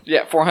 Yeah.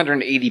 Yeah,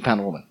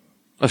 480-pound woman.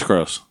 That's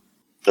gross.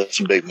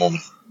 That's a big woman.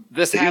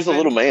 This He was a happened.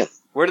 little man.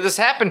 Where did this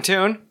happen,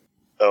 Tune?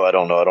 Oh, I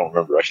don't know. I don't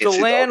remember. I can't The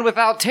see land the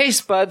without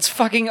taste buds,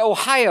 fucking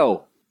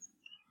Ohio.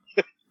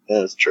 Yeah,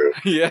 that's true.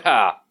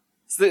 Yeah.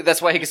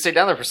 That's why he can stay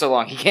down there for so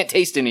long. He can't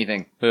taste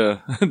anything. Yeah.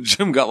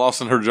 Jim got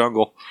lost in her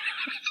jungle.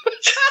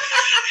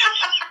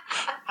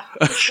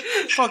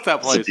 Fuck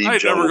that place. deep I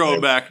ain't never jungle,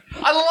 going man. back.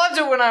 I loved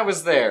it when I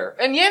was there.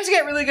 And Yams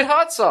got really good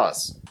hot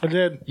sauce. I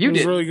did. You it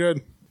was did. really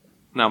good.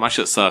 No, my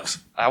shit sucks.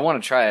 I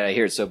want to try it. I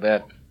hear it so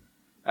bad.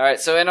 All right,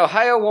 so an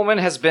Ohio woman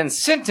has been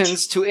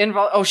sentenced to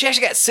she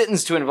actually got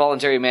sentenced to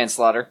involuntary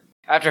manslaughter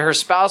after her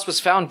spouse was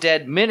found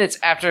dead minutes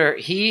after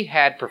he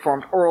had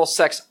performed oral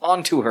sex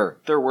onto her.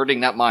 Their wording,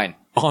 not mine.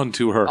 On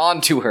to her.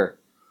 Onto her.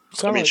 I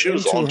Sound mean, like she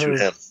was into onto her.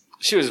 him.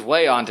 She was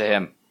way onto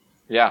him.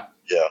 Yeah.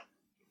 Yeah.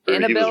 Or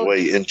he Annabelle- was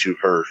way into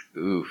her.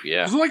 Oof,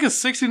 yeah. Was it like a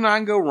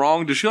 69 go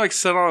wrong? Did she like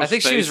sit on his I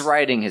think she face? was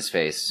riding his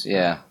face.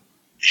 Yeah.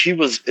 She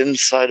was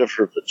inside of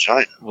her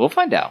vagina. We'll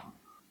find out.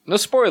 No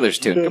spoilers,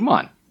 Tune. Come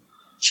on.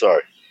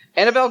 Sorry.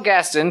 Annabelle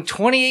Gaston,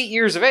 28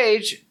 years of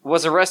age,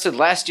 was arrested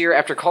last year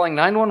after calling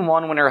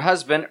 911 when her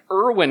husband,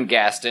 Irwin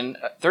Gaston,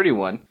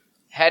 31,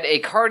 had a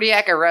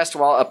cardiac arrest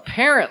while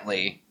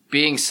apparently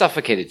being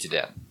suffocated to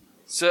death.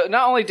 So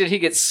not only did he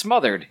get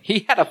smothered,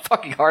 he had a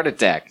fucking heart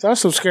attack.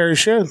 That's some scary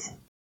shit.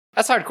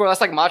 That's hardcore.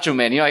 That's like Macho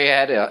Man. You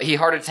know, he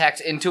heart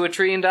attacked into a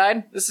tree and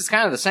died. This is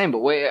kind of the same,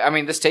 but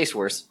this tastes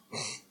worse.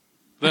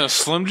 Then a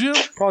Slim Jim?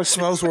 Probably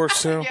smells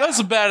worse too.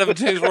 That's bad if it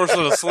tastes worse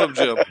than a Slim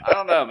Jim. I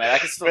don't know, man. I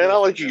can still. Man, I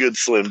like a good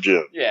Slim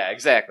Jim. Yeah,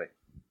 exactly.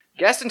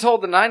 Gaston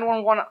told the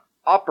 911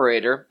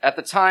 operator at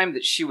the time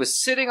that she was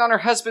sitting on her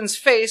husband's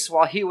face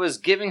while he was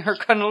giving her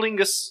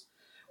cunnilingus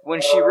when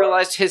she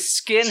realized his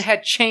skin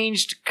had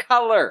changed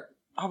color.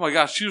 Oh my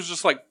gosh, she was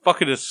just like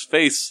fucking his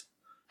face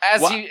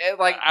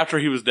after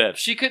he was dead.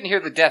 She couldn't hear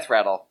the death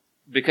rattle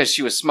because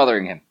she was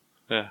smothering him.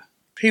 Yeah.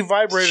 He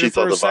vibrated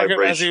for a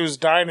second as he was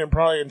dying and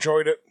probably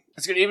enjoyed it.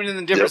 It's good. Even in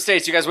the different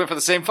states, you guys went for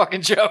the same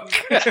fucking joke.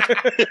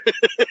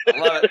 I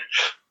love it.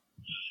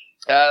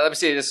 Let me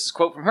see. This is a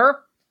quote from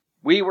her.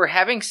 We were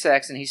having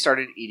sex and he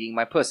started eating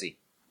my pussy.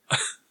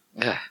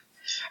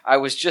 I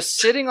was just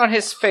sitting on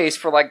his face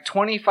for like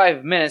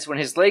 25 minutes when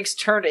his legs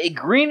turned a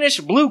greenish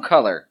blue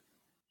color.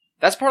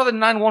 That's part of the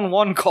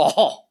 911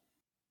 call.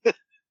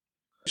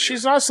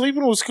 She's not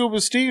sleeping with Scuba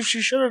Steve.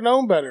 She should have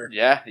known better.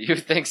 Yeah, you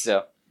would think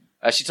so.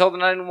 She told the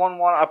 911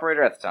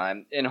 operator at the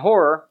time. In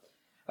horror,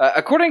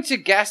 according to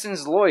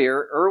Gaston's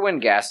lawyer, Irwin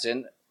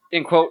Gaston,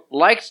 in quote,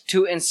 liked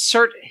to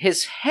insert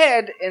his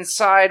head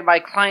inside my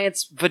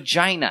client's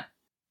vagina.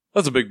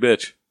 That's a big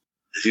bitch.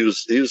 He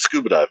was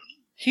scuba diving.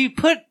 He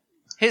put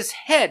his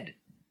head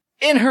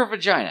in her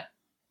vagina.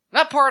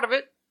 Not part of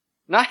it.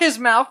 Not his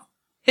mouth.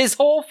 His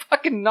whole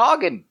fucking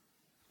noggin.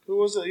 Who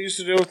was it that used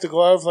to do it with the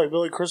glove, like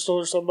Billy Crystal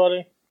or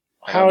somebody?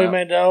 I don't Howie know.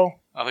 Mandel.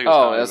 I think it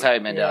was That was Howie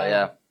Mandel,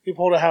 yeah. He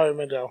pulled a Howie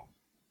Mandel.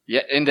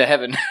 Yeah, into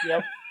heaven.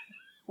 Yep.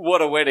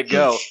 What a way to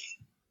go.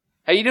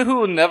 Hey, you know who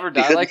will never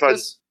die couldn't like find-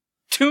 this?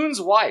 Toon's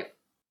wife.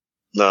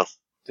 No,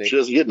 See? she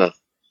doesn't get none.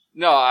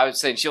 No, I was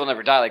saying she'll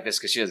never die like this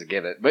because she doesn't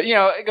give it. But,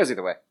 it goes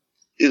either way.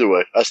 Either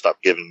way, I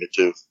stopped giving it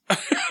too.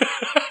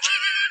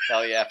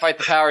 Hell yeah. Fight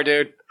the power,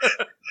 dude.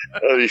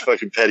 Oh, you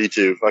fucking petty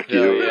too. Fuck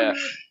Hell you. yeah.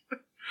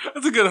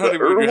 That's a good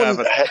honeymoon you're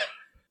having.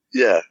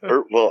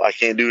 Well, I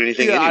can't do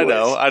anything. Yeah, anyways.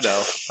 I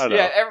know.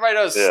 Yeah, everybody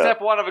knows Yeah.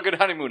 step one of a good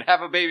honeymoon.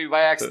 Have a baby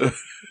by accident.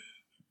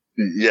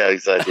 Yeah,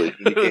 exactly.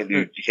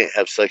 You can't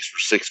have sex for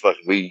 6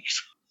 fucking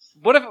weeks.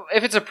 What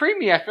if it's a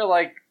preemie? I feel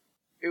like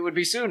it would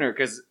be sooner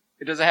because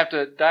it doesn't have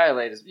to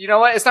dilate. You know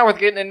what? It's not worth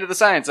getting into the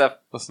science of.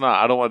 Let's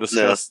not. I don't want to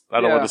discuss. I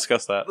don't want to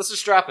discuss that. Let's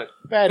just drop it.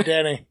 Bad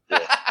Danny.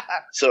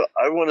 So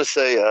I want to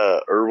say,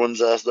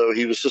 Irwin's ass though,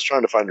 he was just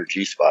trying to find her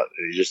G spot,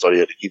 and he just thought he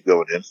had to keep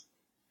going in.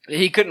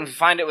 He couldn't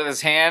find it with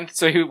his hand,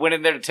 so he went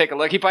in there to take a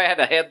look. He probably had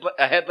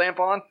a headlamp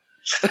on.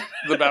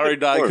 The battery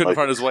died. Or Couldn't like-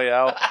 find his way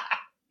out.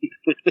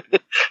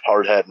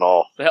 Hard hat and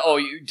all. Oh,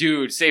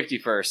 dude, safety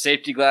first.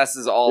 Safety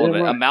glasses, all of it.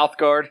 Yeah, A mouth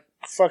guard.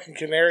 Fucking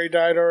canary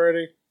died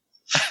already.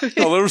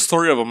 Oh, there was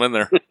 3 of them in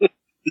there.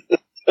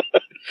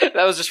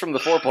 That was just from the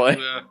foreplay.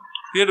 Yeah.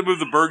 He had to move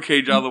the bird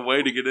cage out of the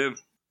way to get in.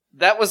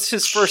 That was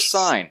his first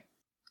sign.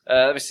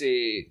 Let me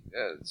see.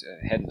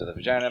 Head into the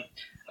vagina.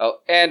 Oh,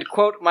 and,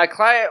 quote, my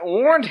client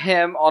warned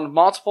him on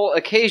multiple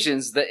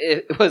occasions that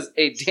it was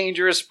a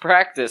dangerous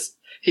practice,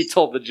 he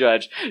told the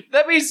judge.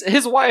 That means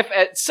his wife,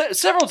 at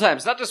several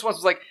times, not just once,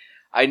 was like,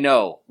 I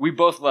know, we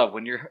both love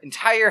when your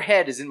entire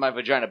head is in my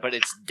vagina, but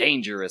it's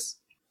dangerous.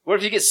 What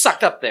if you get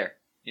sucked up there?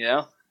 You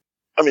know?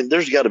 I mean,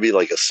 there's got to be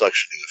like a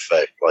suctioning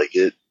effect, like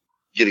it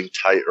getting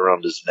tight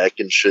around his neck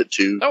and shit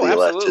too. Oh, the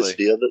absolutely.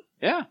 elasticity of it.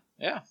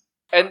 Yeah.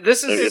 And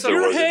this If is If your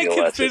there wasn't head any can fit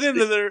elasticity.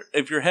 into there,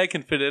 if your head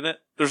can fit in it,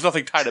 there's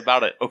nothing tight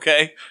about it.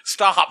 Okay,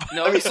 stop.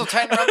 no, he's still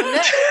tighten around the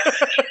neck.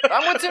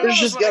 I'm with Tim There's on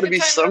just this one. got I to can be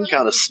tighten some around the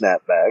kind of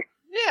neck. snapback.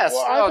 Yes.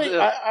 Well, I think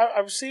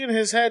I'm seeing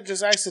his head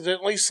just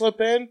accidentally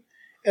slip in,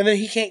 and then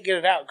he can't get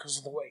it out because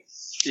of the weight.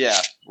 Yeah,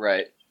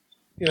 right.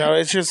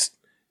 It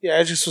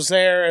just was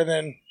there, and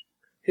then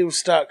he was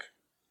stuck.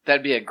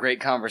 That'd be a great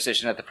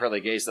conversation at the pearly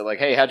gates. They're like,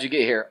 hey, how'd you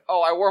get here?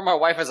 Oh, I wore my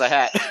wife as a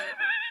hat.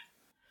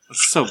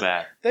 It's so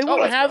bad. They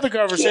wouldn't that's have the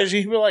conversation.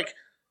 He'd be like,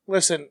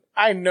 listen,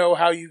 I know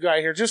how you got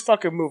here. Just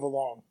fucking move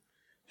along.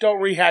 Don't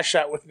rehash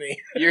that with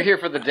me. You're here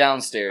for the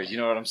downstairs, you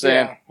know what I'm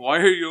saying? Yeah. Why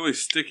are you always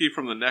sticky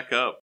from the neck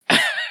up?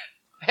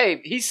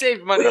 Hey, he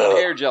saved money on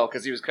hair gel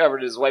because he was covered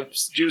in his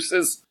wife's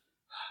juices.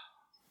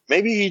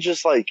 Maybe he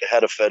just like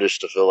had a fetish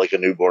to feel like a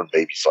newborn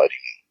baby sliding.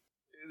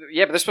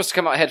 Yeah, but they're supposed to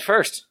come out head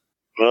first.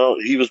 Well,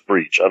 he was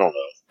breech. I don't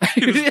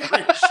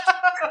know.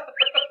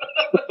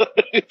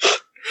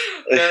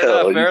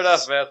 Fair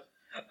enough, man.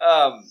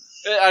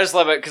 I just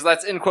love it because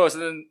that's in quotes,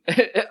 and then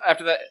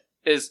after that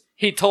is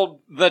he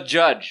told the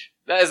judge.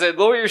 That is a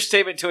lawyer's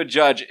statement to a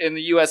judge in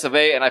the U.S. of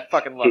A., and I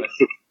fucking love it.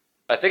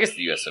 I think it's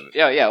the U.S. of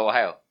A. Yeah,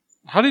 Ohio.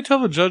 How do you tell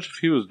the judge if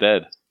he was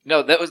dead?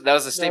 No, that was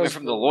a statement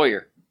from the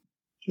lawyer.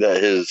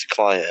 That his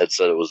client had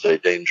said it was a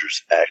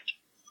dangerous act.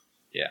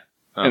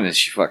 Oh. And then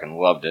she fucking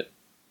loved it.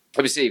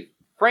 Let me see.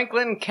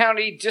 Franklin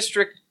County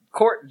District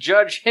Court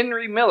Judge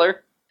Henry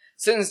Miller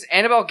sentenced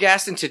Annabelle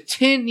Gaston to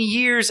 10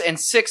 years and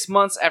 6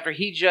 months after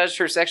he judged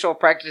her sexual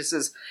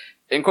practices,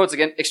 in quotes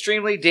again,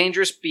 extremely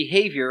dangerous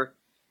behavior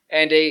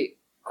and a,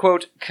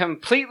 quote,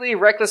 completely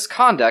reckless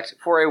conduct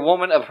for a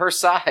woman of her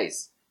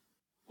size.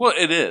 Well,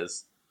 it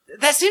is.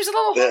 That seems a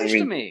little Yeah, I harsh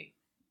mean- to me.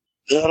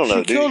 I don't know,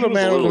 She dude. killed He a was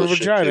man with little a as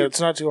shit, vagina. too.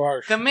 It's not too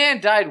harsh. The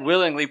man died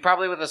willingly,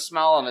 probably with a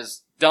smile on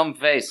his dumb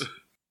face.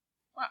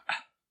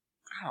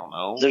 I don't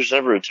know. There's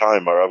never a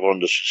time where I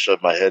wanted to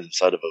shove my head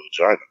inside of a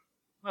vagina.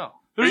 No.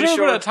 There's you never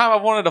sure? been a time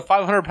I've wanted a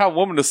 500-pound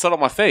woman to sit on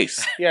my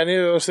face. Yeah,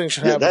 neither of those things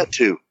should Yeah, happen. that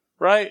too.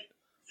 Right?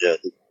 Yeah,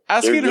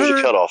 Asking there's a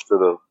her, cutoff to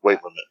the weight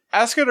limit.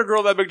 asking a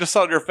girl that big to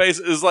sit on your face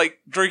is like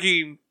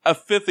drinking a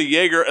fifth of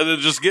Jaeger and then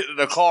just getting in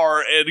a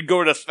car and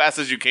going as fast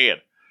as you can.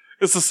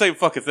 It's the same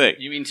fucking thing.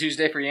 You mean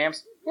Tuesday for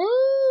yams? Woo!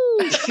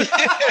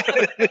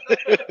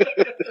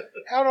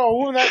 How do a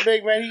woman that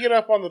big, man? You get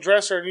up on the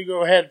dresser and you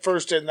go head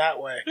first in that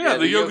way. Yeah,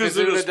 the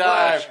Yokozuna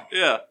splash.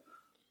 Yeah.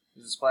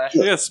 Is it splash?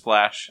 Yeah,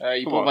 splash.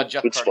 You Come pull on. my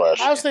Jeff Good card.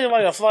 splash. I was thinking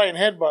like a flying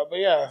headbutt, but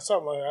yeah,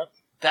 something like that.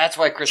 That's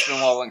why Crispin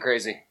Wall went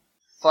crazy.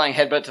 Flying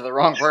headbutt to the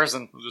wrong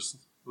person. Just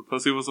the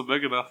pussy wasn't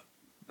big enough.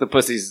 The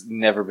pussy's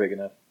never big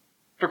enough.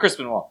 For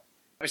Crispin Wall.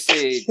 I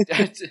see.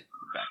 Backstroke.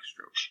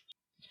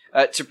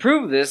 To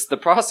prove this, the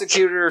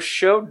prosecutor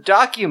showed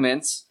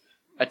documents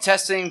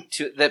attesting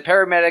to that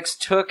paramedics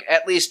took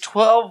at least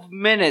 12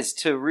 minutes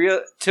to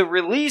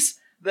release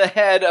the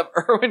head of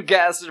Erwin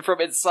Gaston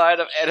from inside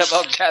of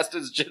Annabelle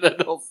Gaston's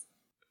genitals.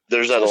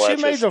 There's that So she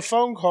last made the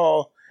phone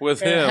call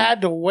With and him.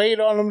 had to wait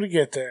on him to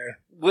get there.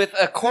 With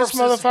a This corpse's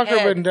motherfucker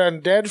head. been done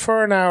dead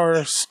for an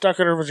hour, stuck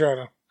in her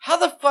vagina. How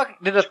the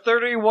fuck did a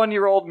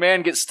 31-year-old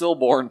man get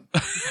stillborn?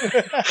 Like,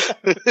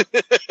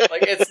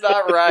 it's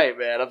not right,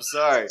 man. I'm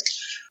sorry.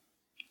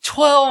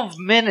 12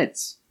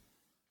 minutes.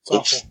 It's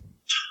awful.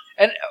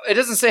 And it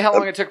doesn't say how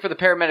long it took for the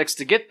paramedics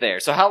to get there.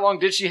 So how long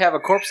did she have a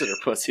corpse in her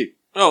pussy?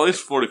 Oh, at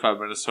least 45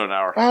 minutes to an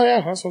hour. Oh yeah,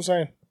 that's what I'm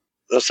saying.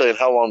 I'm saying,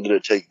 how long did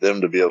it take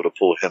them to be able to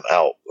pull him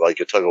out? Like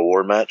a tug of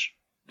war match?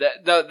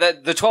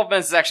 The 12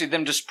 minutes is actually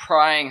them just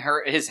prying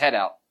his head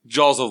out.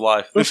 Jaws of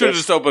life. They should have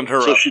just opened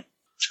her So up. she,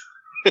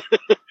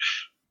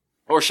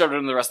 Or shoved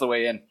him the rest of the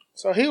way in.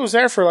 So he was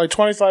there for like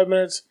 25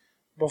 minutes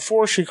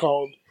before she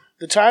called.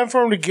 The time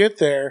for him to get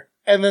there,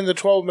 and then the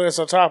 12 minutes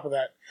on top of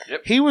that.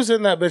 Yep. He was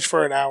in that bitch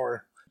for an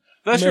hour.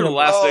 That's your minimum.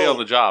 last day on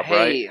the job, Hey,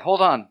 right?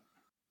 hold on.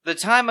 The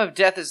time of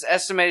death is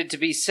estimated to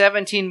be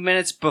 17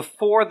 minutes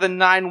before the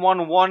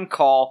 911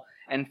 call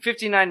and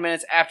 59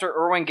 minutes after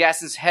Erwin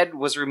Gaston's head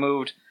was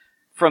removed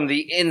from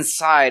the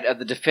inside of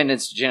the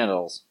defendant's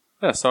genitals.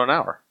 Yeah, so an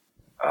hour.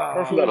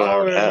 Perfectly About an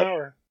hour and a an half.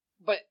 hour.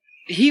 But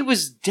he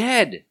was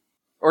dead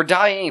or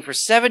dying for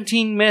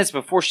 17 minutes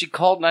before she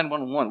called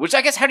 911. Which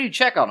I guess, how do you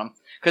check on him?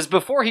 Because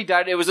before he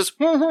died, it was just...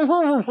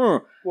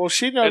 Well,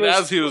 she And noticed,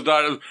 as he was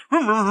dying, it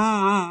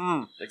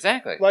was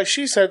Exactly. like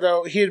she said,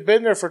 though, he had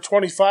been there for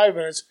 25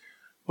 minutes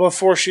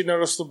before she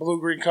noticed the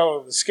blue-green color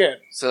of the skin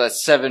So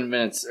that's 7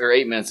 minutes or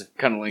 8 minutes of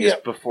cunnilingus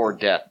Yep. before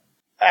death.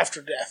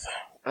 after death.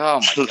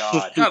 Oh my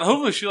god. God,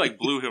 hopefully she like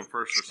blew him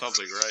first or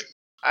something, right?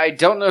 I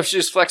don't know if she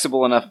was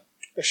flexible enough.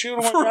 If she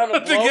would have went down to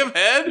to blow, give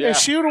head? Yeah. if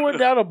she would have went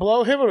down to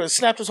blow him, it would have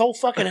snapped his whole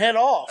fucking head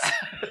off.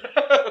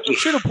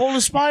 Should have pulled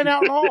his spine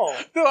out and all.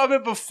 No, I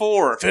meant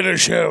before.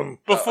 Finish him.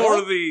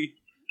 Before the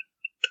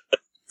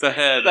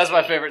head. That's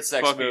my favorite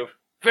sex Fucking- move.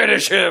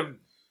 Finish him!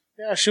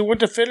 Yeah, she went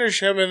to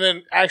finish him and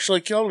then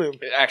actually killed him.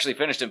 It actually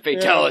finished him.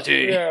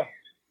 Fatality. Yeah.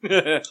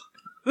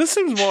 This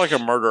seems more like a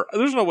murder.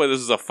 There's no way this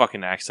is a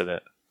fucking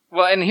accident.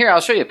 Well, and here,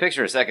 I'll show you a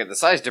picture in a second. The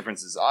size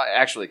difference is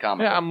actually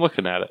comical. Yeah, I'm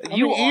looking at it. I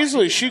mean,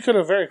 easily she could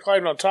have very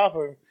climbed on top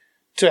of him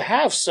to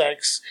have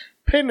sex,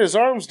 pinned his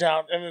arms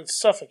down, and then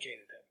suffocated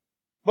him.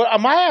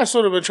 But my ass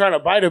would have been trying to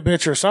bite a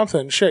bitch or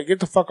something. Shit, get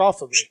the fuck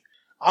off of me.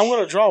 I'm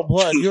going to draw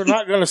blood. You're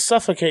not going to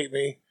suffocate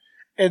me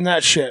in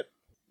that shit.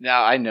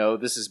 Now, I know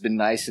this has been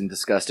nice and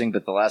disgusting,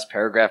 but the last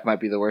paragraph might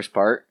be the worst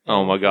part.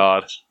 Oh my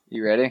god.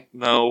 You ready?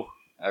 No.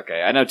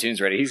 Okay, I know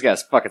Toon's ready. He's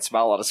got a fucking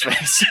smile on his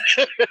face.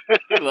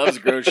 He loves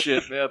gross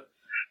shit, man.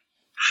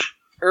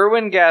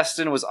 Erwin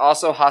Gaston was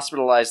also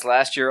hospitalized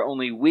last year,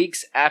 only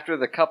weeks after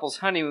the couple's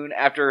honeymoon,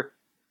 after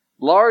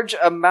large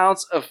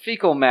amounts of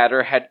fecal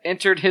matter had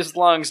entered his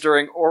lungs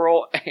during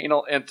oral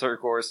anal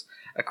intercourse,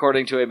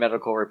 according to a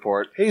medical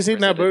report. He's eating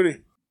that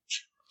booty.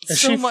 And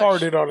So she much-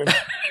 farted on him.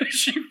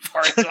 She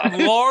farted on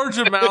him. Large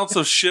amounts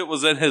of shit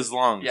was in his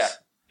lungs. Yeah.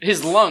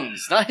 His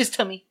lungs, not his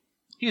tummy.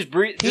 He was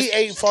breathing. He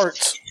ate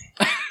farts.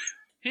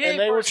 He and ate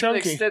they were farts to the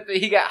chunky. extent that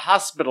he got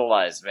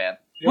hospitalized, man.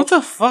 What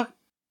the fuck?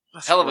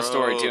 That's Hell of a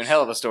story, gross. Toon.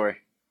 Hell of a story.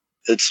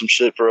 it's some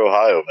shit for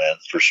Ohio, man,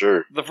 for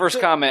sure. The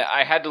first comment,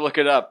 I had to look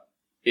it up.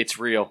 It's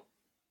real.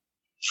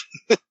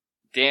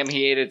 Damn,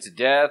 he ate it to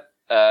death.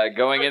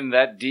 Going in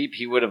that deep,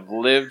 he would have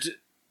lived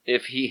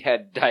if he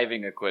had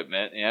diving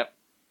equipment. Yep.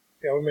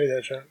 Yeah, we made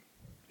that shot.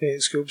 He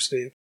ate Scoop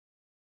Steve.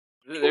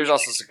 There's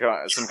also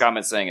some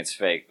comments saying it's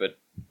fake, but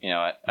you know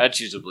what? I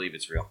choose to believe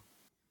it's real.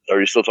 Are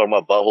you still talking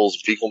about buttholes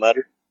and fecal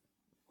matter?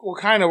 Well,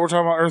 kind of. We're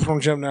talking about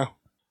Earthworm Jim now.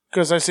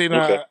 Because I seen,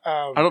 Okay.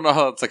 I don't know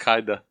how it's a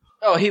kinda.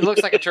 Oh, he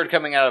looks like a turd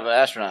coming out of an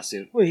astronaut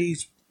suit. well,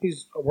 he's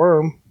He's a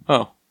worm.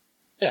 Oh.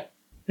 Yeah.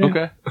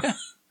 Okay.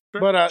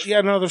 But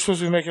yeah, no, they're supposed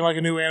to be making like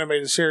a new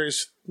animated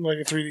series, like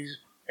a 3D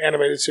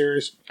animated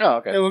series. Oh,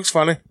 It okay. looks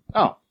funny.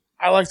 Oh,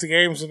 I like the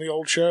games in the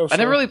old show. I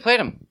never really played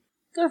them.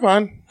 They're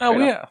fun. Oh,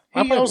 Right yeah.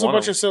 I He played knows a one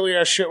bunch of of silly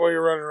ass shit while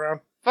you're running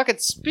around. Fucking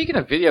speaking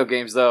of video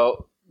games,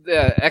 though,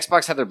 the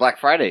Xbox had their Black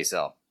Friday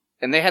sale,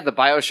 and they had the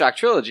BioShock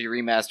Trilogy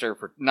remaster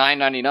for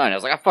 $9.99. I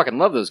was like, I fucking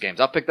love those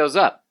games. I'll pick those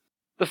up.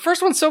 The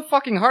first one's so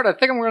fucking hard, I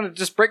think I'm going to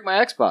just break my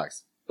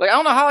Xbox. Like, I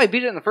don't know how I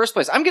beat it in the first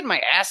place. I'm getting my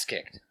ass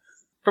kicked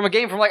from a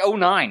game from like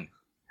 09.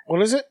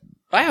 What is it?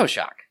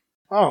 BioShock.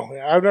 Oh,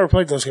 yeah, I've never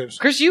played those games.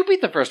 Chris, you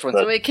beat the first one,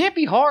 so it can't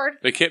be hard.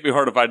 It can't be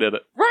hard if I did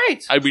it. Right.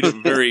 I beat it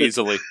very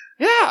easily.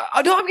 Yeah.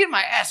 No, I'm getting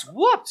my ass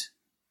whooped.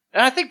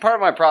 And I think part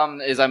of my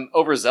problem is I'm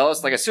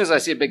overzealous. Like, as soon as I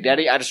see a Big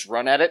Daddy, I just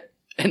run at it,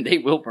 and they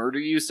will murder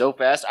you so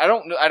fast. I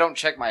don't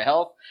check my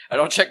health. I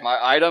don't check my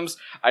items.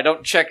 I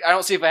don't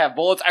see if I have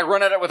bullets. I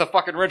run at it with a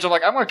fucking wrench. I'm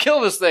like, I'm gonna kill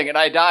this thing, and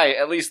I die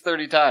at least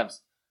 30 times.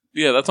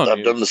 Yeah, that's on I've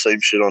you. done the same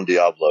shit on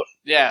Diablo.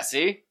 Yeah,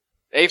 see?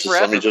 A Just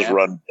forever, let me just man.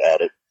 run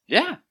at it.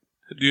 Yeah.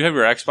 Do you have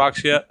your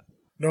Xbox yet?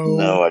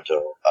 No, I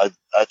don't.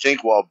 I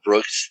think while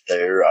Brooke's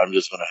there, I'm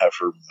just going to have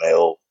her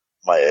mail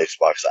my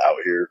Xbox out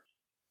here.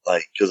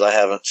 Like, because I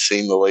haven't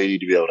seen the lady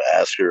to be able to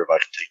ask her if I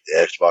can take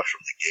the Xbox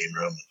from the game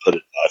room and put it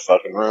in my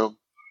fucking room.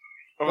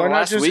 Over Why the not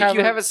last just week, have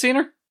you her- haven't seen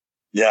her?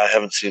 Yeah, I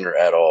haven't seen her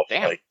at all.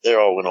 Damn. Like, they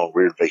all went on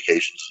weird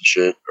vacations and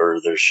shit, or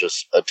there's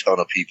just a ton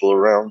of people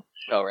around,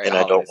 Oh, right. and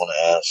I don't want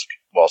to ask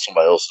while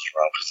somebody else is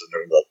around, because then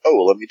they're like, oh,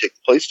 well, let me take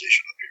the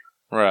PlayStation.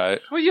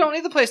 Right. Well, you don't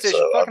need the PlayStation.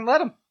 So, fucking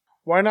let him.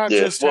 Why not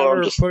Yeah, just well, have I'm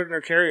her just- put it in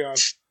her carry-on?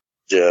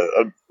 Yeah,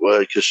 well,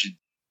 because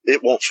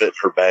it won't fit in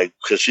her bag,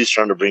 because she's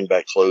trying to bring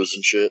back clothes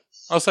and shit.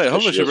 I'll say,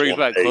 hopefully She she doesn't brings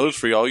wanna back pay. clothes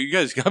for y'all. You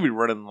guys gotta be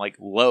running like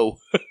low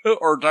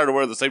or trying to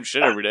wear the same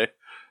shit every day.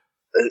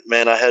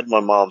 Man, I had my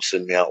mom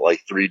send me out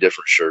like 3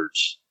 different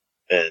shirts,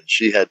 and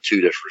she had 2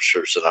 different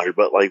shirts sent out here.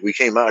 But like, we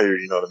came out here,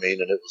 you know what I mean,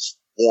 and it was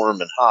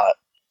warm and hot,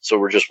 so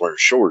we're just wearing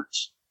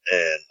shorts.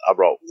 And I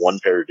brought 1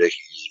 pair of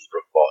Dickies, and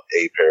Brooke bought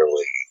a pair of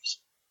leggings.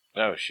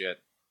 Oh, shit.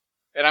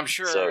 And I'm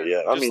sure, So,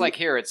 yeah, I just mean- like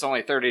here, it's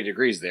only 30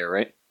 degrees there,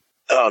 right?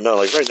 Oh no,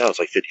 like right now it's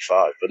like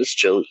 55, but it's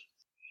chilly.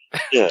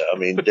 Yeah, I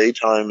mean,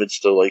 daytime it's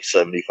still like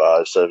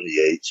 75,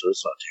 78, so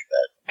it's not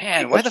too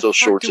Man, I'm why the still fuck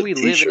shorts do we and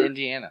live in t-shirt.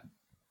 Indiana?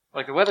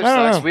 Like, the weather I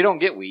don't sucks. know. We don't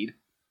get weed.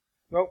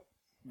 Nope.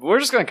 We're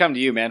just going to come to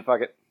you, man.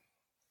 Fuck it.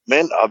 bad.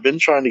 Man, I've been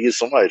trying to get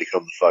somebody to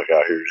come the fuck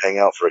out here and hang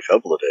out for a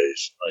couple of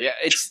days. Like, Yeah,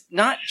 it's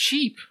not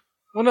cheap.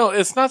 Well, no,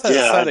 it's not that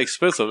Yeah, it's that I-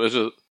 expensive. It's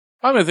just,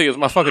 I mean, the thing is,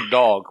 my fucking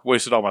dog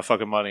wasted all my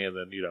fucking money and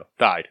then,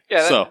 died.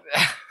 Yeah, so,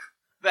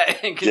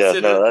 that ain't yeah,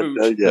 considered no,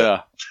 food.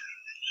 yeah.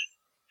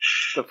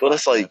 The Well, fuck,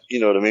 that's like, man. you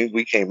know what I mean?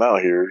 We came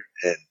out here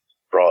and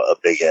brought a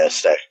big ass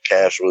stack of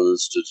cash with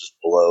us to just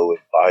blow and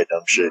buy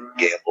dumb shit and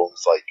gamble.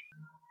 It's like,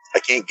 I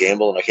can't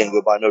gamble and I can't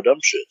go buy no dumb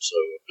shit, so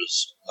I'm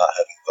just not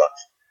having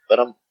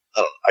fun.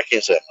 But I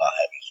can't say I'm not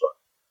having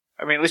fun.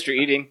 I mean, at least you're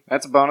eating.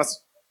 That's a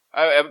bonus.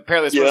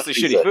 Apparently, it's Yeah, mostly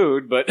shitty exactly.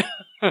 food, but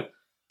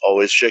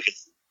Always chicken.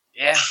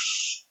 yeah,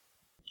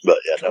 But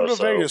yeah, Come no, to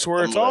so Vegas where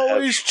I'm it's gonna have-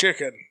 always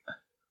chicken.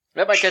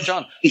 that might catch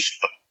on.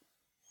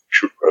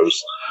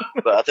 gross.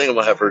 But I think I'm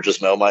gonna have her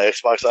just mail my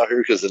Xbox out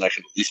here, because then I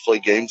can at least play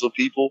games with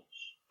people.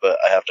 But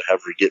I have to have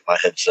her get my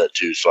headset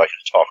too, so I can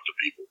talk to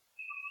people.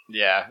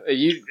 Yeah,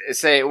 you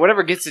say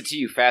whatever gets it to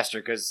you faster,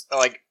 because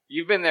like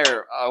you've been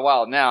there a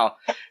while now.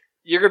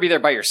 You're gonna be there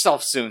by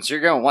yourself soon, so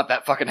you're gonna want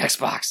that fucking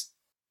Xbox.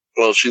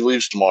 Well, she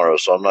leaves tomorrow,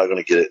 so I'm not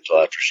gonna get it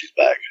until after she's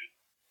back.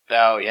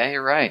 Oh yeah,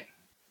 you're right.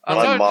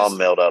 My mom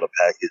mailed out a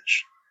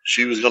package.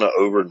 She was gonna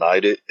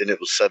overnight it, and it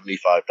was $75.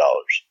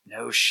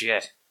 No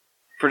shit.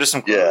 For just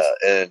some clothes.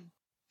 Yeah, and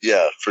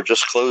yeah, for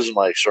just clothes and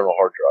my external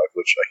hard drive,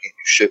 which I can't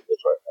do shit with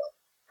right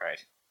now.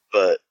 Right.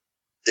 But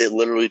it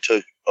literally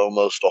took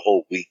almost a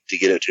whole week to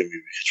get it to me,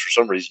 because for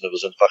some reason it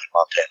was in fucking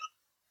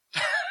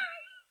Montana.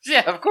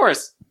 Yeah, of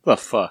course. the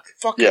fuck?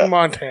 Fucking Yeah.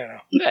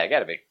 Montana. Yeah,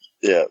 gotta be.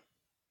 Yeah.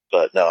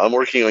 But no, I'm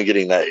working on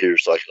getting that here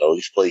so I can at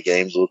least play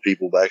games with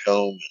people back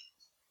home and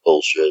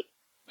bullshit.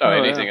 Oh, Oh,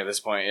 anything at this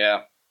point,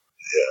 yeah.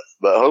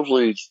 But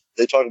hopefully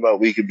they talk about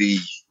we could be,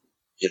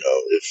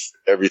 if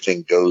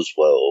everything goes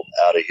well,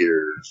 out of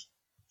here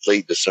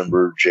late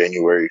December,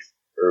 January,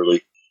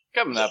 early.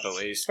 Coming up at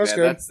least. That's man.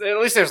 good. That's at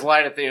least there's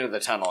light at the end of the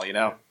tunnel, you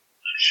know.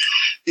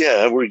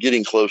 Yeah, we're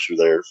getting closer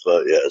there,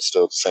 but yeah, it's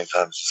still at the same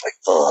time, it's just like,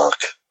 fuck.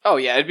 Oh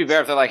yeah, it'd be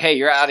better if they're like, hey,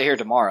 you're out of here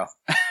tomorrow.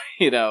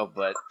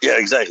 But Yeah,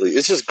 exactly.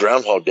 It's just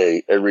Groundhog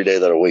Day every day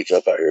that I wake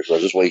up out here. So I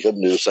just wake up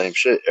and do the same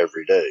shit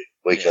every day.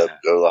 Wake Yeah. up,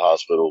 go to the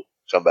hospital,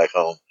 come back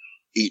home,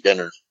 eat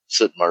dinner,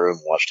 sit in my room,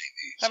 and watch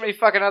TV. how many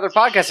fucking other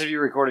podcasts have you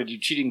recorded, you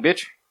cheating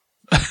bitch?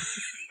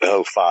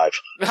 Oh, 5.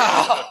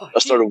 Oh, I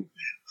started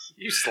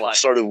you slut.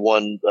 started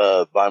one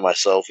by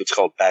myself. It's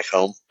called Back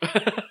Home.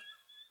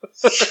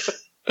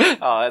 Oh,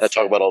 I that's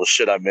talk about all the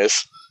shit I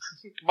miss.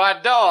 my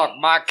dog,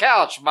 my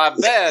couch, my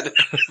bed,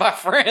 my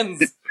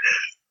friends.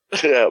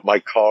 Yeah, my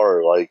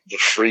car, like the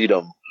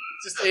freedom.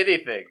 Just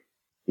anything.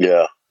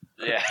 Yeah.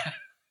 Yeah.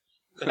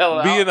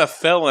 Hell, Being a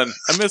felon,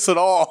 I miss it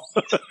all.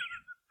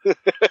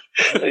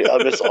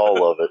 I miss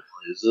all of it.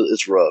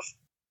 It's rough.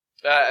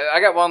 I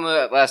got one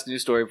last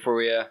news story before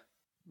we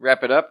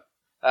wrap it up.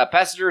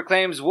 Passenger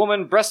claims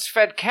woman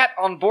breastfed cat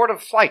on board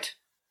of flight.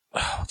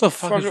 What the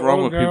fuck is Fuck it,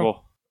 wrong let with him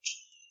people?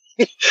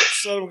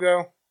 Just let him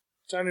go.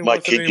 It's not even My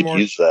worth it kid could anymore.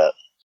 use that.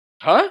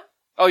 Huh?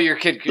 Oh, your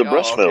kid could... The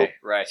breast okay. milk.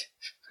 Right.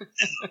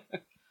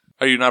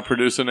 Are you not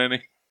producing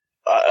any?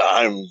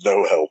 I'm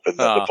no help in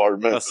that Oh,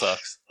 department. That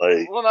sucks.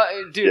 Like, Well,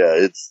 no, dude, yeah,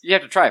 it's you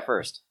have to try it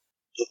first.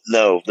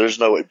 no. There's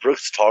no way.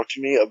 Brooks talked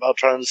to me about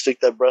trying to stick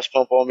that breast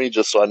pump on me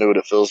just so I knew what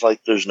it feels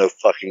like. There's no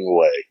fucking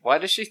way Why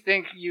does she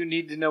think you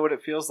need to know what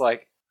it feels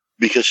like?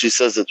 because she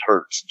says it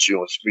hurts and she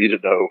wants me to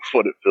know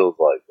what it feels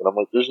like. And I'm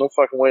like, there's no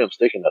fucking way I'm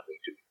sticking nothing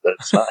to you.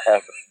 That's not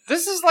happening.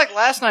 This is like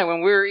last night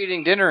when we were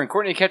eating dinner and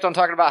Courtney kept on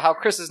talking about how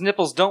Chris's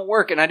nipples don't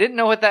work, and I didn't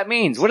know what that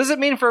means. What does it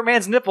mean for a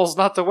man's nipples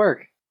not to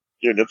work?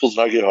 Your nipples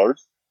not get hard?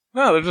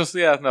 No, they're just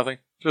nothing.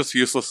 Just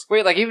useless.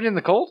 Wait, like even in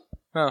the cold?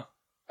 No.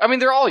 I mean,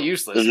 they're all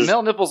useless. They're just-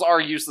 Male nipples are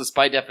useless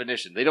by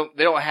definition. They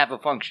don't have a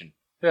function.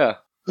 Yeah.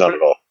 Not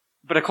at all.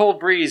 But a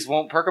cold breeze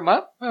won't perk them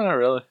up? No, not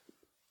really.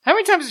 How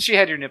many times has she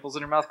had your nipples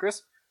in her mouth,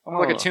 Chris? I'm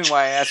like a tune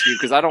why I ask you,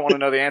 because I don't want to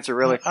know the answer,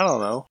 really. I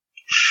don't know.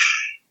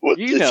 You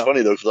It's know.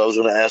 funny though because I was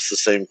going to ask the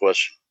same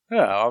question.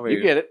 Yeah, I mean,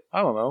 You get it.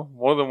 I don't know.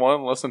 More than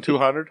one, less than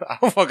 200? I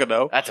don't fucking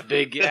know. That's a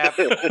big gap.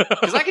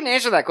 Because I can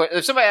answer that question.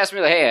 If somebody asks me,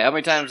 like, hey, how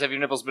many times have your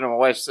nipples been in my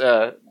wife's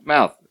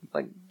mouth?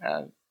 Like,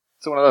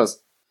 it's one of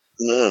those.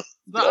 No,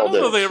 No, I don't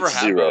know if they ever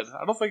have Zero. been.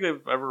 I don't think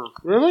they've ever...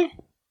 Really?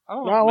 I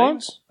don't know. Not maybe.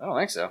 once? I don't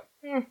think so.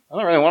 Hmm. I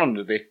don't really want them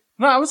to be.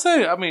 No, I would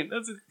say, I mean,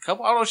 that's a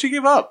couple... I don't know, she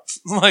gave up.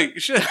 Like,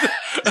 shit.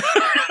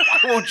 Why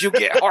won't you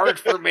get hard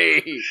for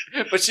me?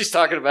 But she's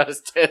talking about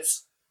his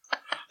tits.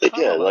 Like,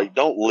 yeah, don't know. like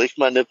don't lick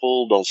my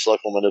nipple, don't suck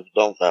on my nipple,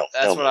 don't no.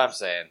 That's hell what no. I'm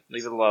saying.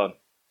 Leave it alone.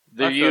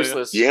 They're I feel ya.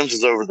 useless. Yams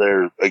is over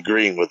there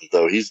agreeing with it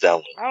though. He's down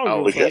with it. I don't Oh,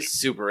 give a okay. fuck. he's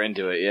super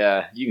into it.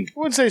 Yeah, you can. I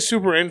wouldn't say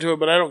super into it,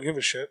 but I don't give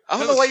a shit. I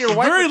don't know why your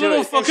wife Very would do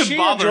little it. fucking If she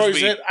bothers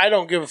enjoys me. it, I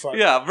don't give a fuck.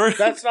 Yeah, very...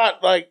 That's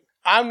not like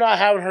I'm not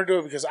having her do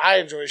it because I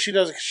enjoy it. She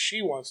does it because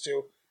she wants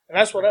to, and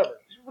that's whatever.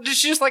 Does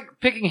she just like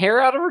picking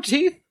hair out of her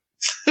teeth?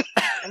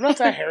 I'm not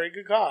that hairy.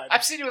 Good God,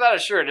 I've seen you without a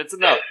shirt. It's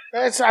enough.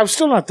 I'm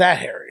still not that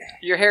hairy.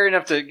 You're hairy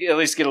enough to at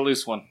least get a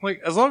loose one.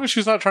 Like, as long as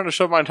she's not trying to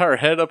shove my entire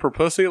head up her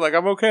pussy, like,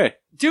 I'm okay.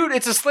 Dude,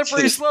 it's a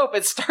slippery slope.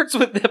 It starts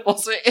with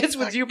nipples. It ends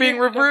with you being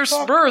reverse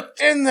fuck birth.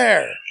 In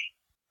there,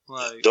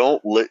 Like,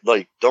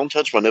 Don't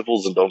touch my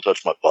nipples and don't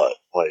touch my butt.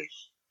 Like,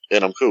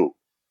 and I'm cool.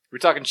 We're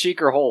talking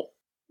cheek or hole.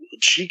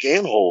 Cheek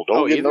and hole. Don't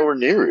Oh, get either? nowhere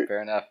near it.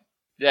 Fair enough.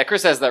 Yeah,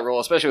 Chris has that rule,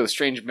 especially with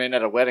strange men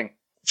at a wedding.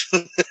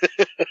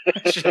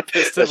 Should've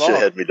pissed him That shit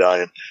off. had me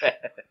dying.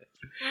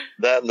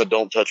 That and the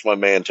don't touch my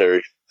man,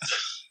 Terry.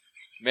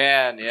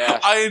 Man, yeah.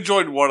 I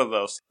enjoyed one of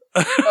those.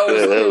 Oh,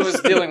 it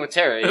was dealing with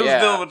Terry. It was yeah.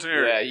 dealing with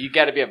Terry. Yeah, you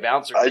got to be a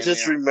bouncer. I man,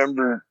 just yeah.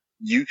 remember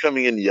you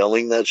coming in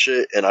yelling that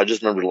shit, and I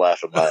just remember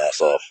laughing my ass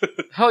off.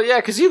 Oh yeah,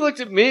 because he looked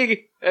at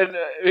me and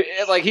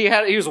like he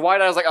was wide.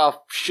 I was like, oh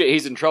shit,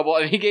 he's in trouble,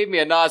 and he gave me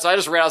a nod. So I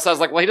just ran outside. I was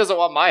like, well, he doesn't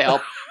want my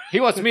help. He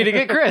wants me to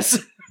get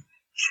Chris.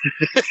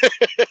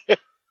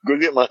 Go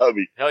get my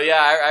hubby. Hell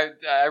yeah,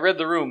 I read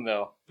the room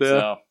though. Yeah.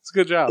 So, It's a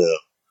good job.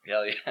 Yeah.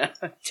 hell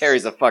yeah,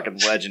 Terry's a fucking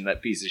legend.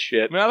 That piece of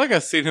shit. Man, I think I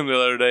seen him the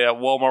other day at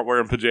Walmart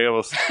wearing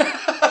pajamas.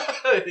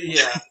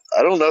 Yeah.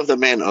 I don't know if that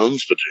man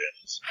owns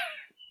pajamas.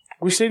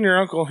 we seen your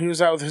uncle. He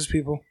was out with his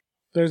people.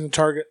 There's the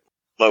Target.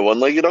 My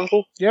one-legged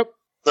uncle? Yep.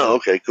 Oh,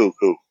 okay, cool.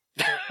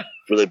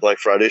 Were they Black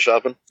Friday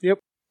shopping? Yep.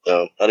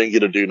 No, I didn't get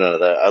to do none of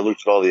that. I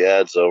looked at all the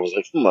ads, so I was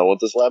like, I want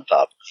this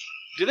laptop.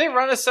 Do they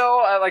run a sell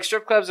at like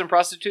strip clubs and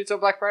prostitutes on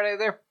Black Friday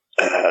there?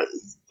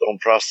 On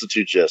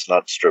prostitutes, yes,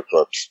 not strip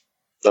clubs.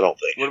 I don't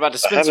think. What about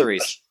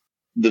dispensaries?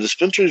 The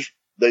dispensaries,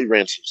 they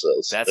ran some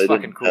sales. That's They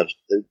fucking didn't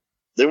cool.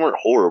 They weren't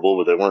horrible,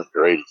 but they weren't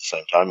great at the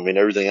same time. I mean,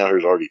 everything out here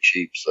is already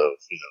cheap, so,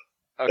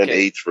 an Okay.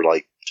 eighth for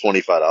like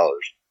 $25.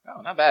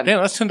 Oh, not bad.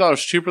 Damn, that's $10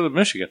 cheaper than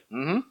Michigan.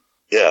 Mm-hmm.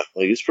 Yeah,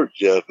 like it's pretty,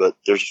 yeah, but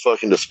there's a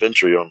fucking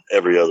dispensary on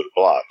every other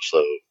block,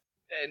 so,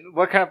 And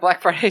what kind of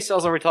Black Friday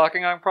sales are we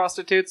talking on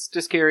prostitutes?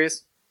 Just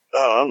curious. I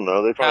don't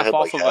know. They probably Half had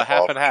off like of a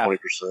half off, and half. 20%.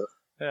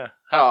 Yeah. Oh,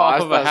 Half I off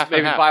was of a about half to maybe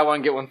and half. buy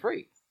one, get one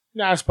free.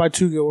 Nah, it's buy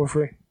two, get one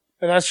free.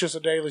 And that's just a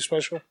daily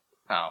special.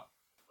 Oh.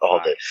 All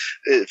day.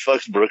 It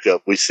fucks Brooke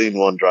up. We seen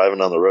one driving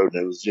on the road,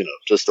 and it was,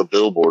 just a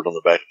billboard on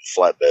the back of a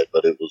flatbed,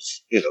 but it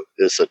was,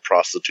 it said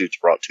prostitutes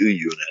brought to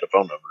you and had a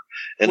phone number.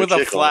 And With a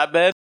chick on it.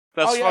 flatbed?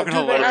 That's Oh, yeah, fucking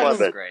dude, they hilarious. have Flatbed.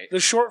 That's great. The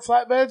short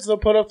flatbeds, they'll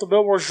put up the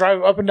billboards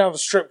driving up and down the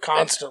strip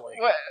constantly.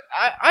 Well,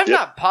 I'm Yep.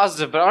 not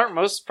positive, but aren't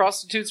most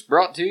prostitutes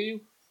brought to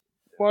you?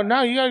 Well,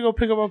 now you gotta go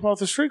pick them up off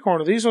the street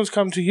corner. These ones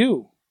come to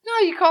you.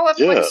 No, you call it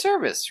Yeah. like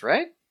service,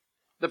 right?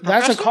 The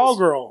That's a call professionals?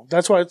 girl.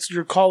 That's why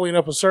you're calling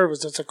up a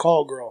service. That's a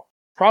call girl.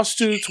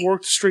 Prostitutes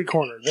work the street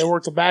corner. They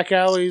work the back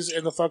alleys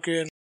and the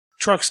fucking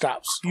truck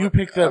stops. You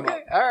pick them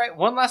Okay, all right.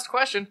 One last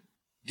question: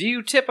 do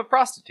you tip a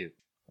prostitute?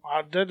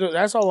 up.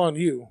 That's all on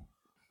you.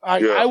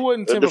 Yeah. I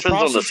wouldn't It tip a depends on the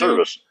prostitute,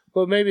 service.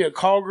 but maybe a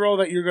call girl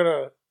that you're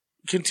gonna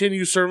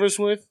continue service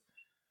with.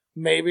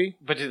 Maybe.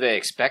 But do they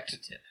expect a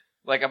tip?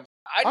 Like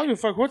I don't give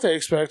a fuck what they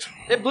expect.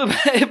 it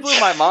blew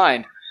my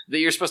mind that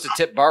you're supposed to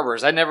tip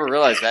barbers. I never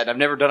realized that. I've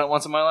never done it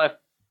once in my life.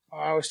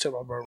 I always tip my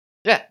barber.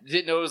 Yeah,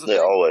 didn't know it was a They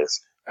thing.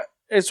 always.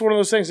 It's one of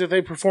those things that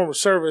they perform a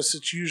service.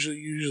 It's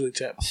usually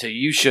tip. So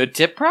you should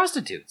tip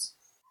prostitutes.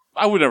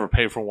 I would never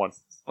pay for one.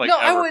 Like, no,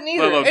 I ever, wouldn't let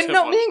either. alone And tip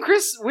no, one. me and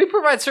Chris, we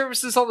provide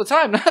services all the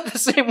time, not the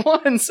same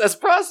ones as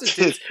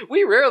prostitutes.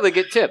 We rarely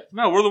get tipped.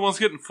 No, we're the ones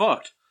getting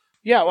fucked.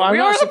 Yeah, well, We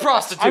are the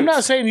prostitutes. I'm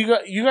not saying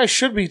you guys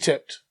should be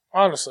tipped.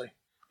 Honestly,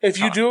 if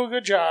you do a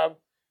good job,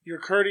 you're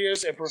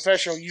courteous and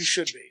professional. You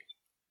should be.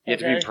 You have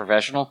to be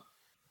professional.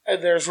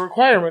 And there's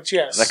requirements.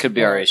 Yes, That could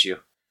be our issue.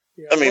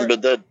 Yeah, I mean,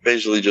 but that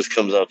basically just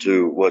comes out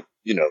to what,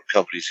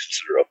 companies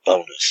consider a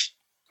bonus.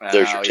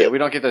 There's your Yeah, tip. we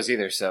don't get those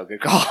either, so good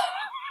call.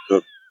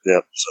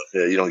 Yeah, so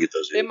you don't get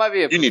those either. It might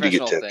be a You need to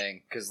get professional tipped.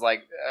 thing, because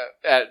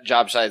at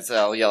job sites,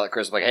 I'll yell at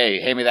Chris like, "Hey,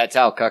 hand me that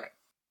towel, cuck,"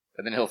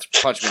 and then he'll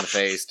punch me in the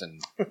face.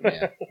 And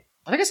yeah.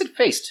 I think I said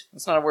faced.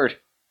 That's not a word.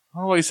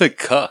 Oh, you said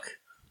cuck.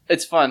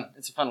 It's fun.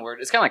 It's a fun word.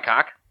 It's kind of like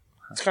cock.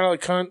 It's kind of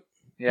like cunt.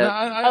 Yeah, No,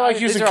 I like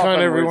these using are all cunt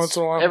fun every words. once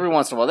in a while. Every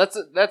once in a while.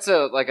 That's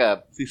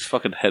a These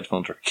fucking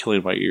headphones are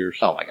killing my ears.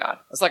 oh my god.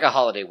 It's like a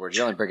holiday word.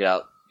 You only break it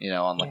out,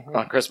 on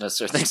on Christmas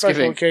or Special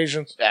Thanksgiving.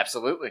 occasions.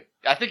 Absolutely.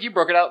 I think you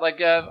broke it out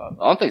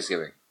on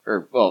Thanksgiving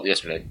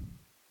yesterday.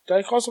 Did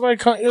I call somebody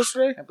cunt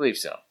yesterday? I believe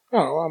so. Oh,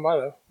 well, I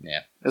might have.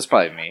 Yeah, that's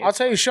probably me. I'll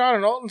tell you, Sean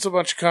and Alton's a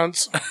bunch of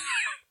cunts.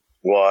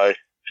 Why?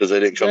 Because they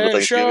didn't come They to didn't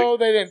Thanksgiving? show.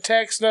 They didn't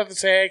text. Nothing.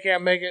 Say, hey, I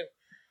can't make it.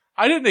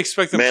 I didn't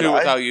expect them Man, to I-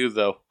 without you,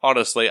 though.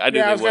 Honestly, I knew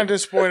Yeah, I they was kind would. of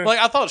disappointed. Like,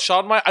 I thought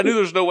Sean might. I knew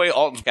there's no way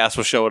Alton's cast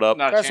was showing up.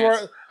 Not a That's chance.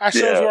 where I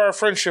shows Yeah. where our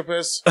friendship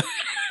is.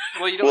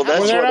 Well, you don't Well, have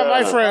Well, that's they're what, not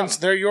my uh, friends.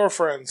 They're your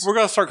friends. We're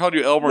gonna start calling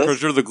you Elmer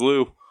because you're the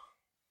glue.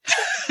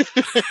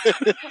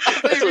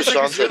 That's what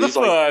Sean said. He's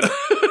like,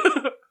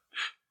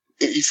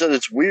 he said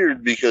it's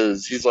weird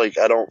because he's like,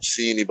 I don't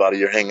see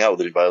anybody or hang out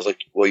with anybody. I was like,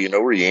 well, you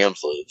know where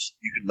Yams lives.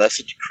 You can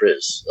message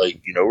Chris. Like,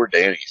 you know where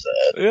Danny's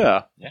at.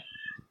 Yeah.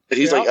 And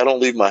he's Yeah. like, I don't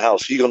leave my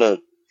house.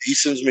 He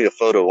sends me a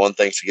photo on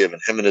Thanksgiving.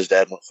 Him and his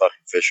dad went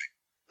fucking fishing.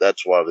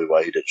 That's why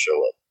he didn't show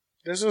up.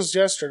 This was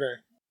yesterday.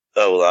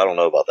 Oh, well, I don't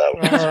know about that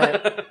one. All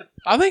right.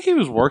 I think he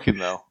was working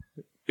though.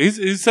 He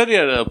said he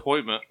had an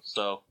appointment,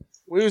 so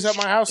We was at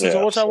my house until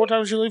Yeah, what time? so- What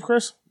time did you leave,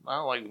 Chris? I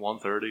don't like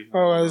 1:30.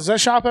 Oh, is that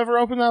shop ever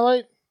open that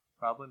late?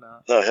 Probably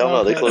not. No, hell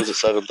no. They Okay. close at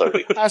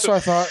 7:30. That's what I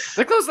thought.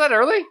 They closed that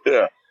early?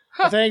 Yeah.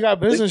 If they ain't got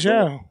business, They-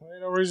 yeah.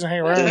 Ain't no reason to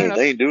hang They, around.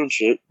 they ain't doing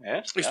shit.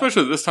 Yeah.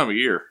 Especially this time of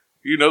year.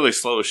 You know they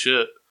slow as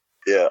shit.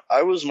 Yeah,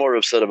 I was more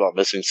upset about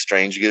missing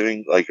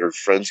Strangegiving, or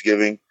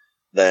Friendsgiving,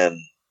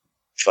 than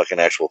fucking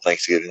actual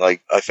Thanksgiving.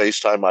 Like, I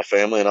FaceTimed my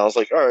family, and I was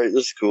like, all right,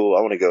 this is cool.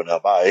 I want to go now.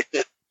 Bye.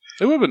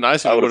 It would have been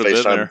nice if I I would would have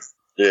have been FaceTimed.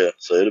 there. Yeah,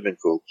 so it'd have been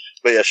cool.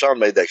 But yeah, Sean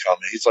made that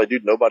comment. He's like,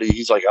 dude,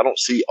 he's like, I don't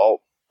see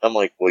Alt. I'm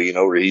like, well, you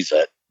know where he's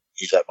at.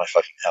 He's at my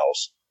fucking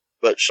house.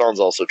 But Sean's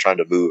also trying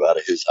to move out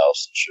of his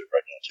house and shit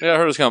right now, too. Yeah, I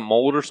heard it's got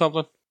mold or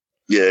something.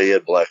 Yeah, he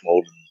had black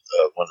mold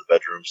in one of the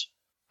bedrooms.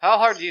 How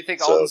hard do you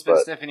think So, Alton's been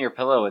but- sniffing your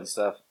pillow and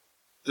stuff?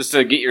 Just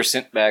to get your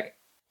scent back?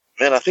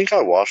 Man, I think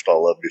I washed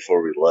all of them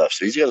before we left,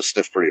 so he's got to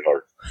sniff pretty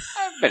hard.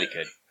 I bet he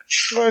could.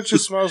 Well, it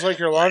just smells like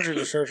your laundry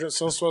detergent. It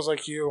still smells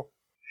like you.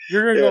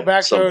 You're going to Yeah, go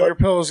back, though, and somewhat. your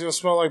pillow's going to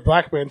smell like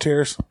black man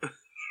tears.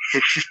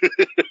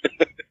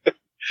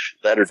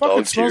 That or Fucking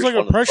dog smells tears. like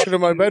one of the oppression fucking-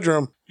 in my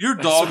bedroom. Your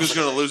dog is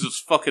gonna lose its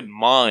fucking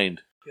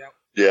mind.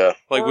 Yeah.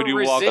 Like Or when you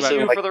walk resent back.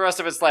 you like- for the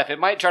rest of its life. It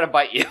might try to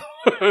bite you.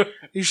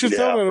 You should Yeah,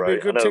 film it. It'll be a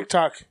right, good I know.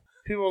 TikTok.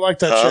 People like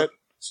that Huh? shit.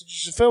 So you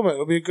should film it.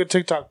 It'll be a good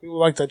TikTok. People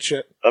like that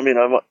shit. I mean,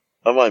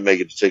 I might make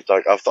it to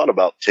TikTok. I've thought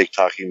about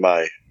TikToking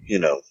my,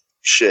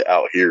 shit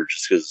out here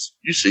just because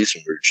you see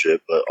some weird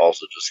shit, but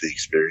also just the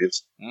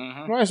experience.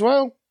 Mm-hmm. Might as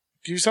well.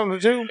 Give you something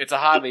to do. It's a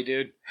hobby,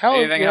 dude. Hell,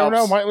 you Anything never know.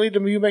 helps. Might lead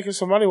to you making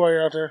some money while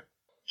you're out there.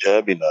 Yeah,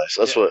 that'd be nice.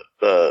 That's Yeah.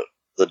 what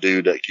the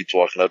dude that keeps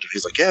walking up to me,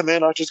 he's like, yeah,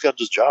 man, I just got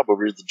this job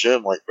over here at the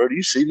gym. Like, bro, do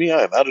you see me?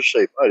 I am out of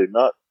shape. I do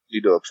not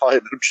need to apply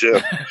at no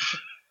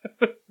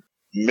gym.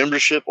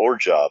 Membership or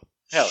job.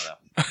 Hell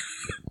no.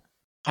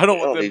 I don't I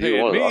want don't them need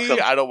paying one. I'll me. come-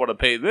 I don't want to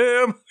pay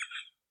them.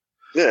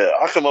 Yeah,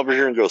 I'll come over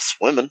here and go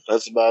swimming.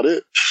 That's about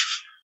it.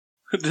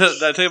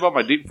 Did I tell you about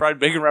my deep fried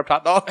bacon wrapped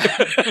hot dog?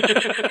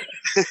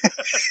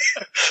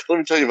 Let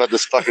me tell you about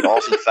this fucking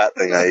awesome fat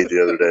thing I ate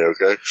the other day,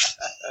 okay?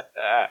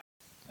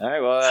 All right,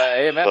 well,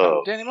 hey, Matt,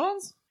 Oh. Danny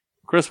Mullins?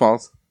 Chris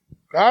Mullins.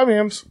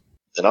 Goddams.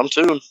 And I'm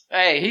tuned.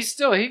 Hey, he's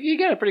still, he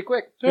got it pretty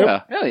quick.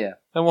 Yeah. Hell yeah.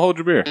 And we'll hold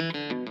your beer.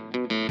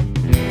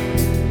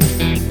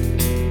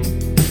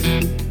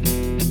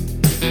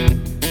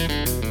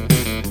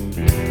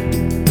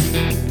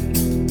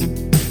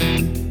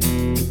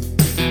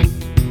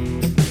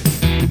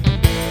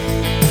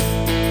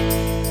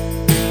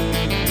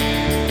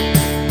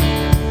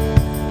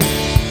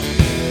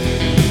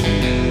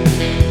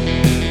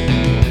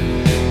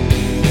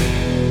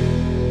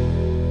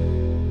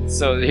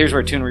 So here's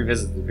where Toon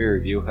revisits the beer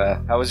review.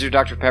 How was your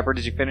Dr. Pepper?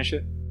 Did you finish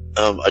it?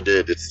 I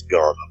did. It's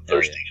gone. I'm Yeah,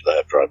 thirsty because I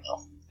have Pride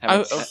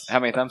now. How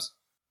many thumbs?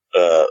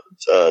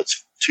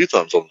 It's 2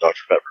 thumbs on Dr.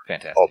 Pepper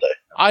Fantastic. all day.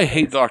 I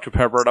hate Dr.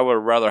 Pepper, and I would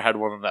have rather had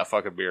one than that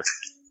fucking beer.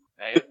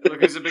 Hey,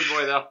 look who's a big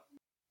boy, though.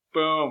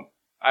 Boom.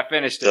 I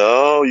finished it.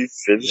 Oh, you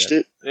finished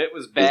it? It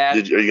was bad. Are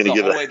you going to the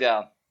give whole it? way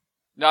down?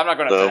 No, I'm not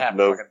going to No, have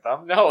no. a fucking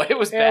thumb. No, it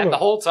was Yeah, bad no. the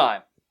whole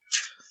time.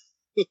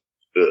 I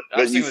But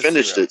was you thinking it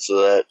was finished 0. it, so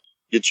that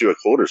gets you a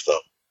quarter thumb.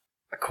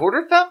 A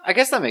quarter thumb? I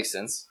guess that makes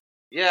sense.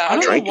 Yeah, I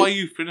don't drank know why it.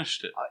 you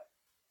finished it.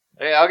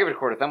 yeah, I'll give it a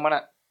quarter thumb. Why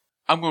not?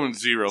 I'm going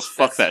 0.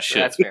 Fuck that shit.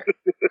 That's fair.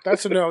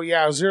 That's a no.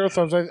 Yeah, 0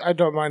 thumbs. I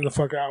don't mind the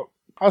fuck out.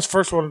 I was the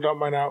first one to dump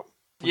mine out.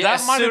 Yeah, That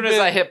as might soon have as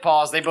been- I hit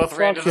pause, they both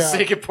ran to Fuck the yeah.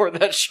 sink and poured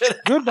that shit out.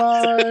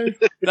 Goodbye.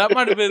 That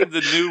might have been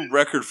the new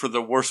record for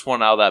the worst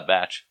one out of that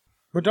batch.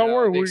 But don't Yeah,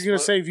 worry, they we're going to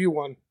explode. save you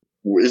one.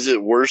 Is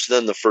it worse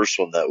than the first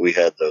one that we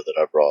had, though, that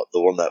I brought?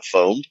 The one that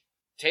foamed?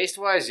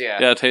 Taste-wise, yeah.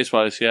 Yeah,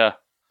 taste-wise, yeah.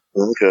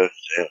 Okay.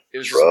 Yeah. It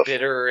was It's just rough.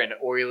 bitter and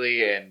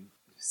oily and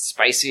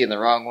spicy in the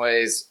wrong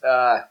ways.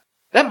 That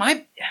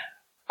might...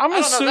 I'm I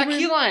don't know. assuming...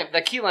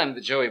 That key lime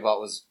that Joey bought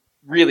was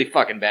really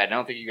fucking bad. And I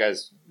don't think you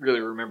guys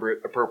really remember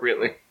it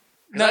appropriately.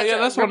 No, yeah,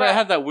 that's when remember- I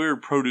had that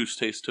weird produce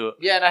taste to it.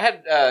 Yeah, and I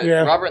had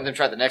Yeah. Robert and them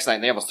tried the next night,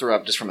 and they almost threw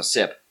up just from a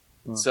sip.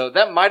 Hmm. So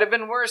that might have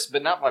been worse,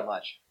 but not by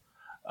much.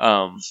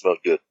 It smelled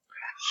good.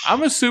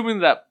 I'm assuming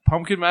that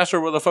Pumpkin Master,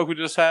 what the fuck we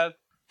just had,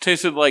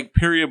 tasted like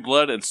period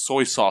blood and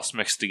soy sauce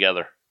mixed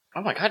together.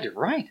 Oh my god, you're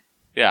right.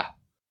 Yeah.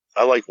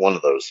 I like one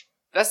of those.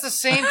 That's the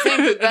same thing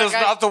that It is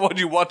guy... not the one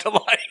you want to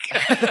like.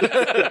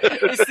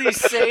 It's the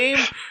same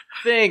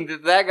thing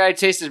that guy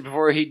tasted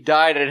before he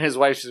died in his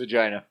wife's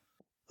vagina.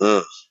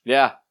 Ugh.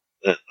 Yeah,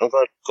 Yeah, I'm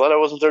glad I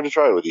wasn't there to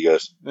try it with you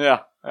guys. yeah.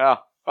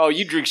 Oh,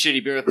 you drink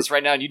shitty beer with us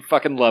right now, and you'd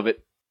fucking love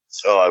it.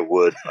 Oh, I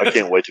would. I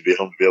can't wait to be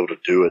home to be able to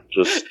do it.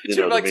 Just, you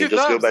know what I mean?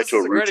 Just go back to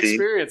a great routine.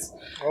 experience.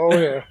 Oh,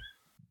 yeah.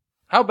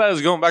 How bad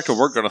is going back to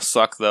work gonna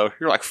suck, though?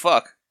 You're like,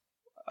 fuck.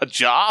 A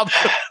job?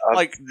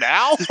 Like,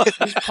 now?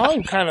 He's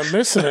probably kind of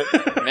missing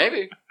it.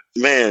 Maybe.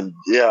 Man,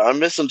 yeah, I'm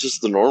missing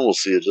just the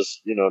normalcy of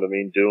just, you know what I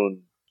mean,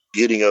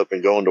 getting up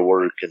and going to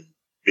work and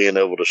being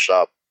able to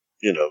shop,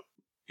 you know.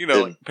 You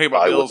know, like, pay my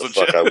Buy bills what and the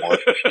shit. fuck I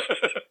want.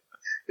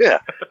 Yeah,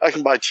 I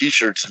can buy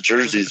T-shirts and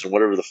jerseys and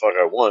whatever the fuck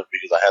I want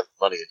because I have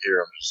the money in here.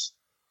 I'm just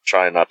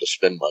trying not to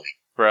spend money.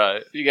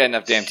 Right. You got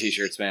enough damn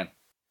t-shirts, man.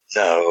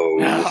 No, All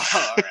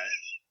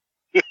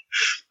right.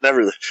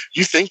 never.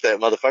 You think that,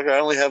 motherfucker? I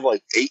only have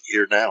like 8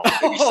 here now.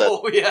 Maybe 7.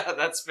 Oh, yeah,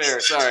 that's fair.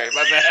 Sorry,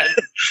 my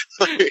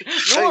bad.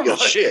 Ain't got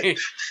shit.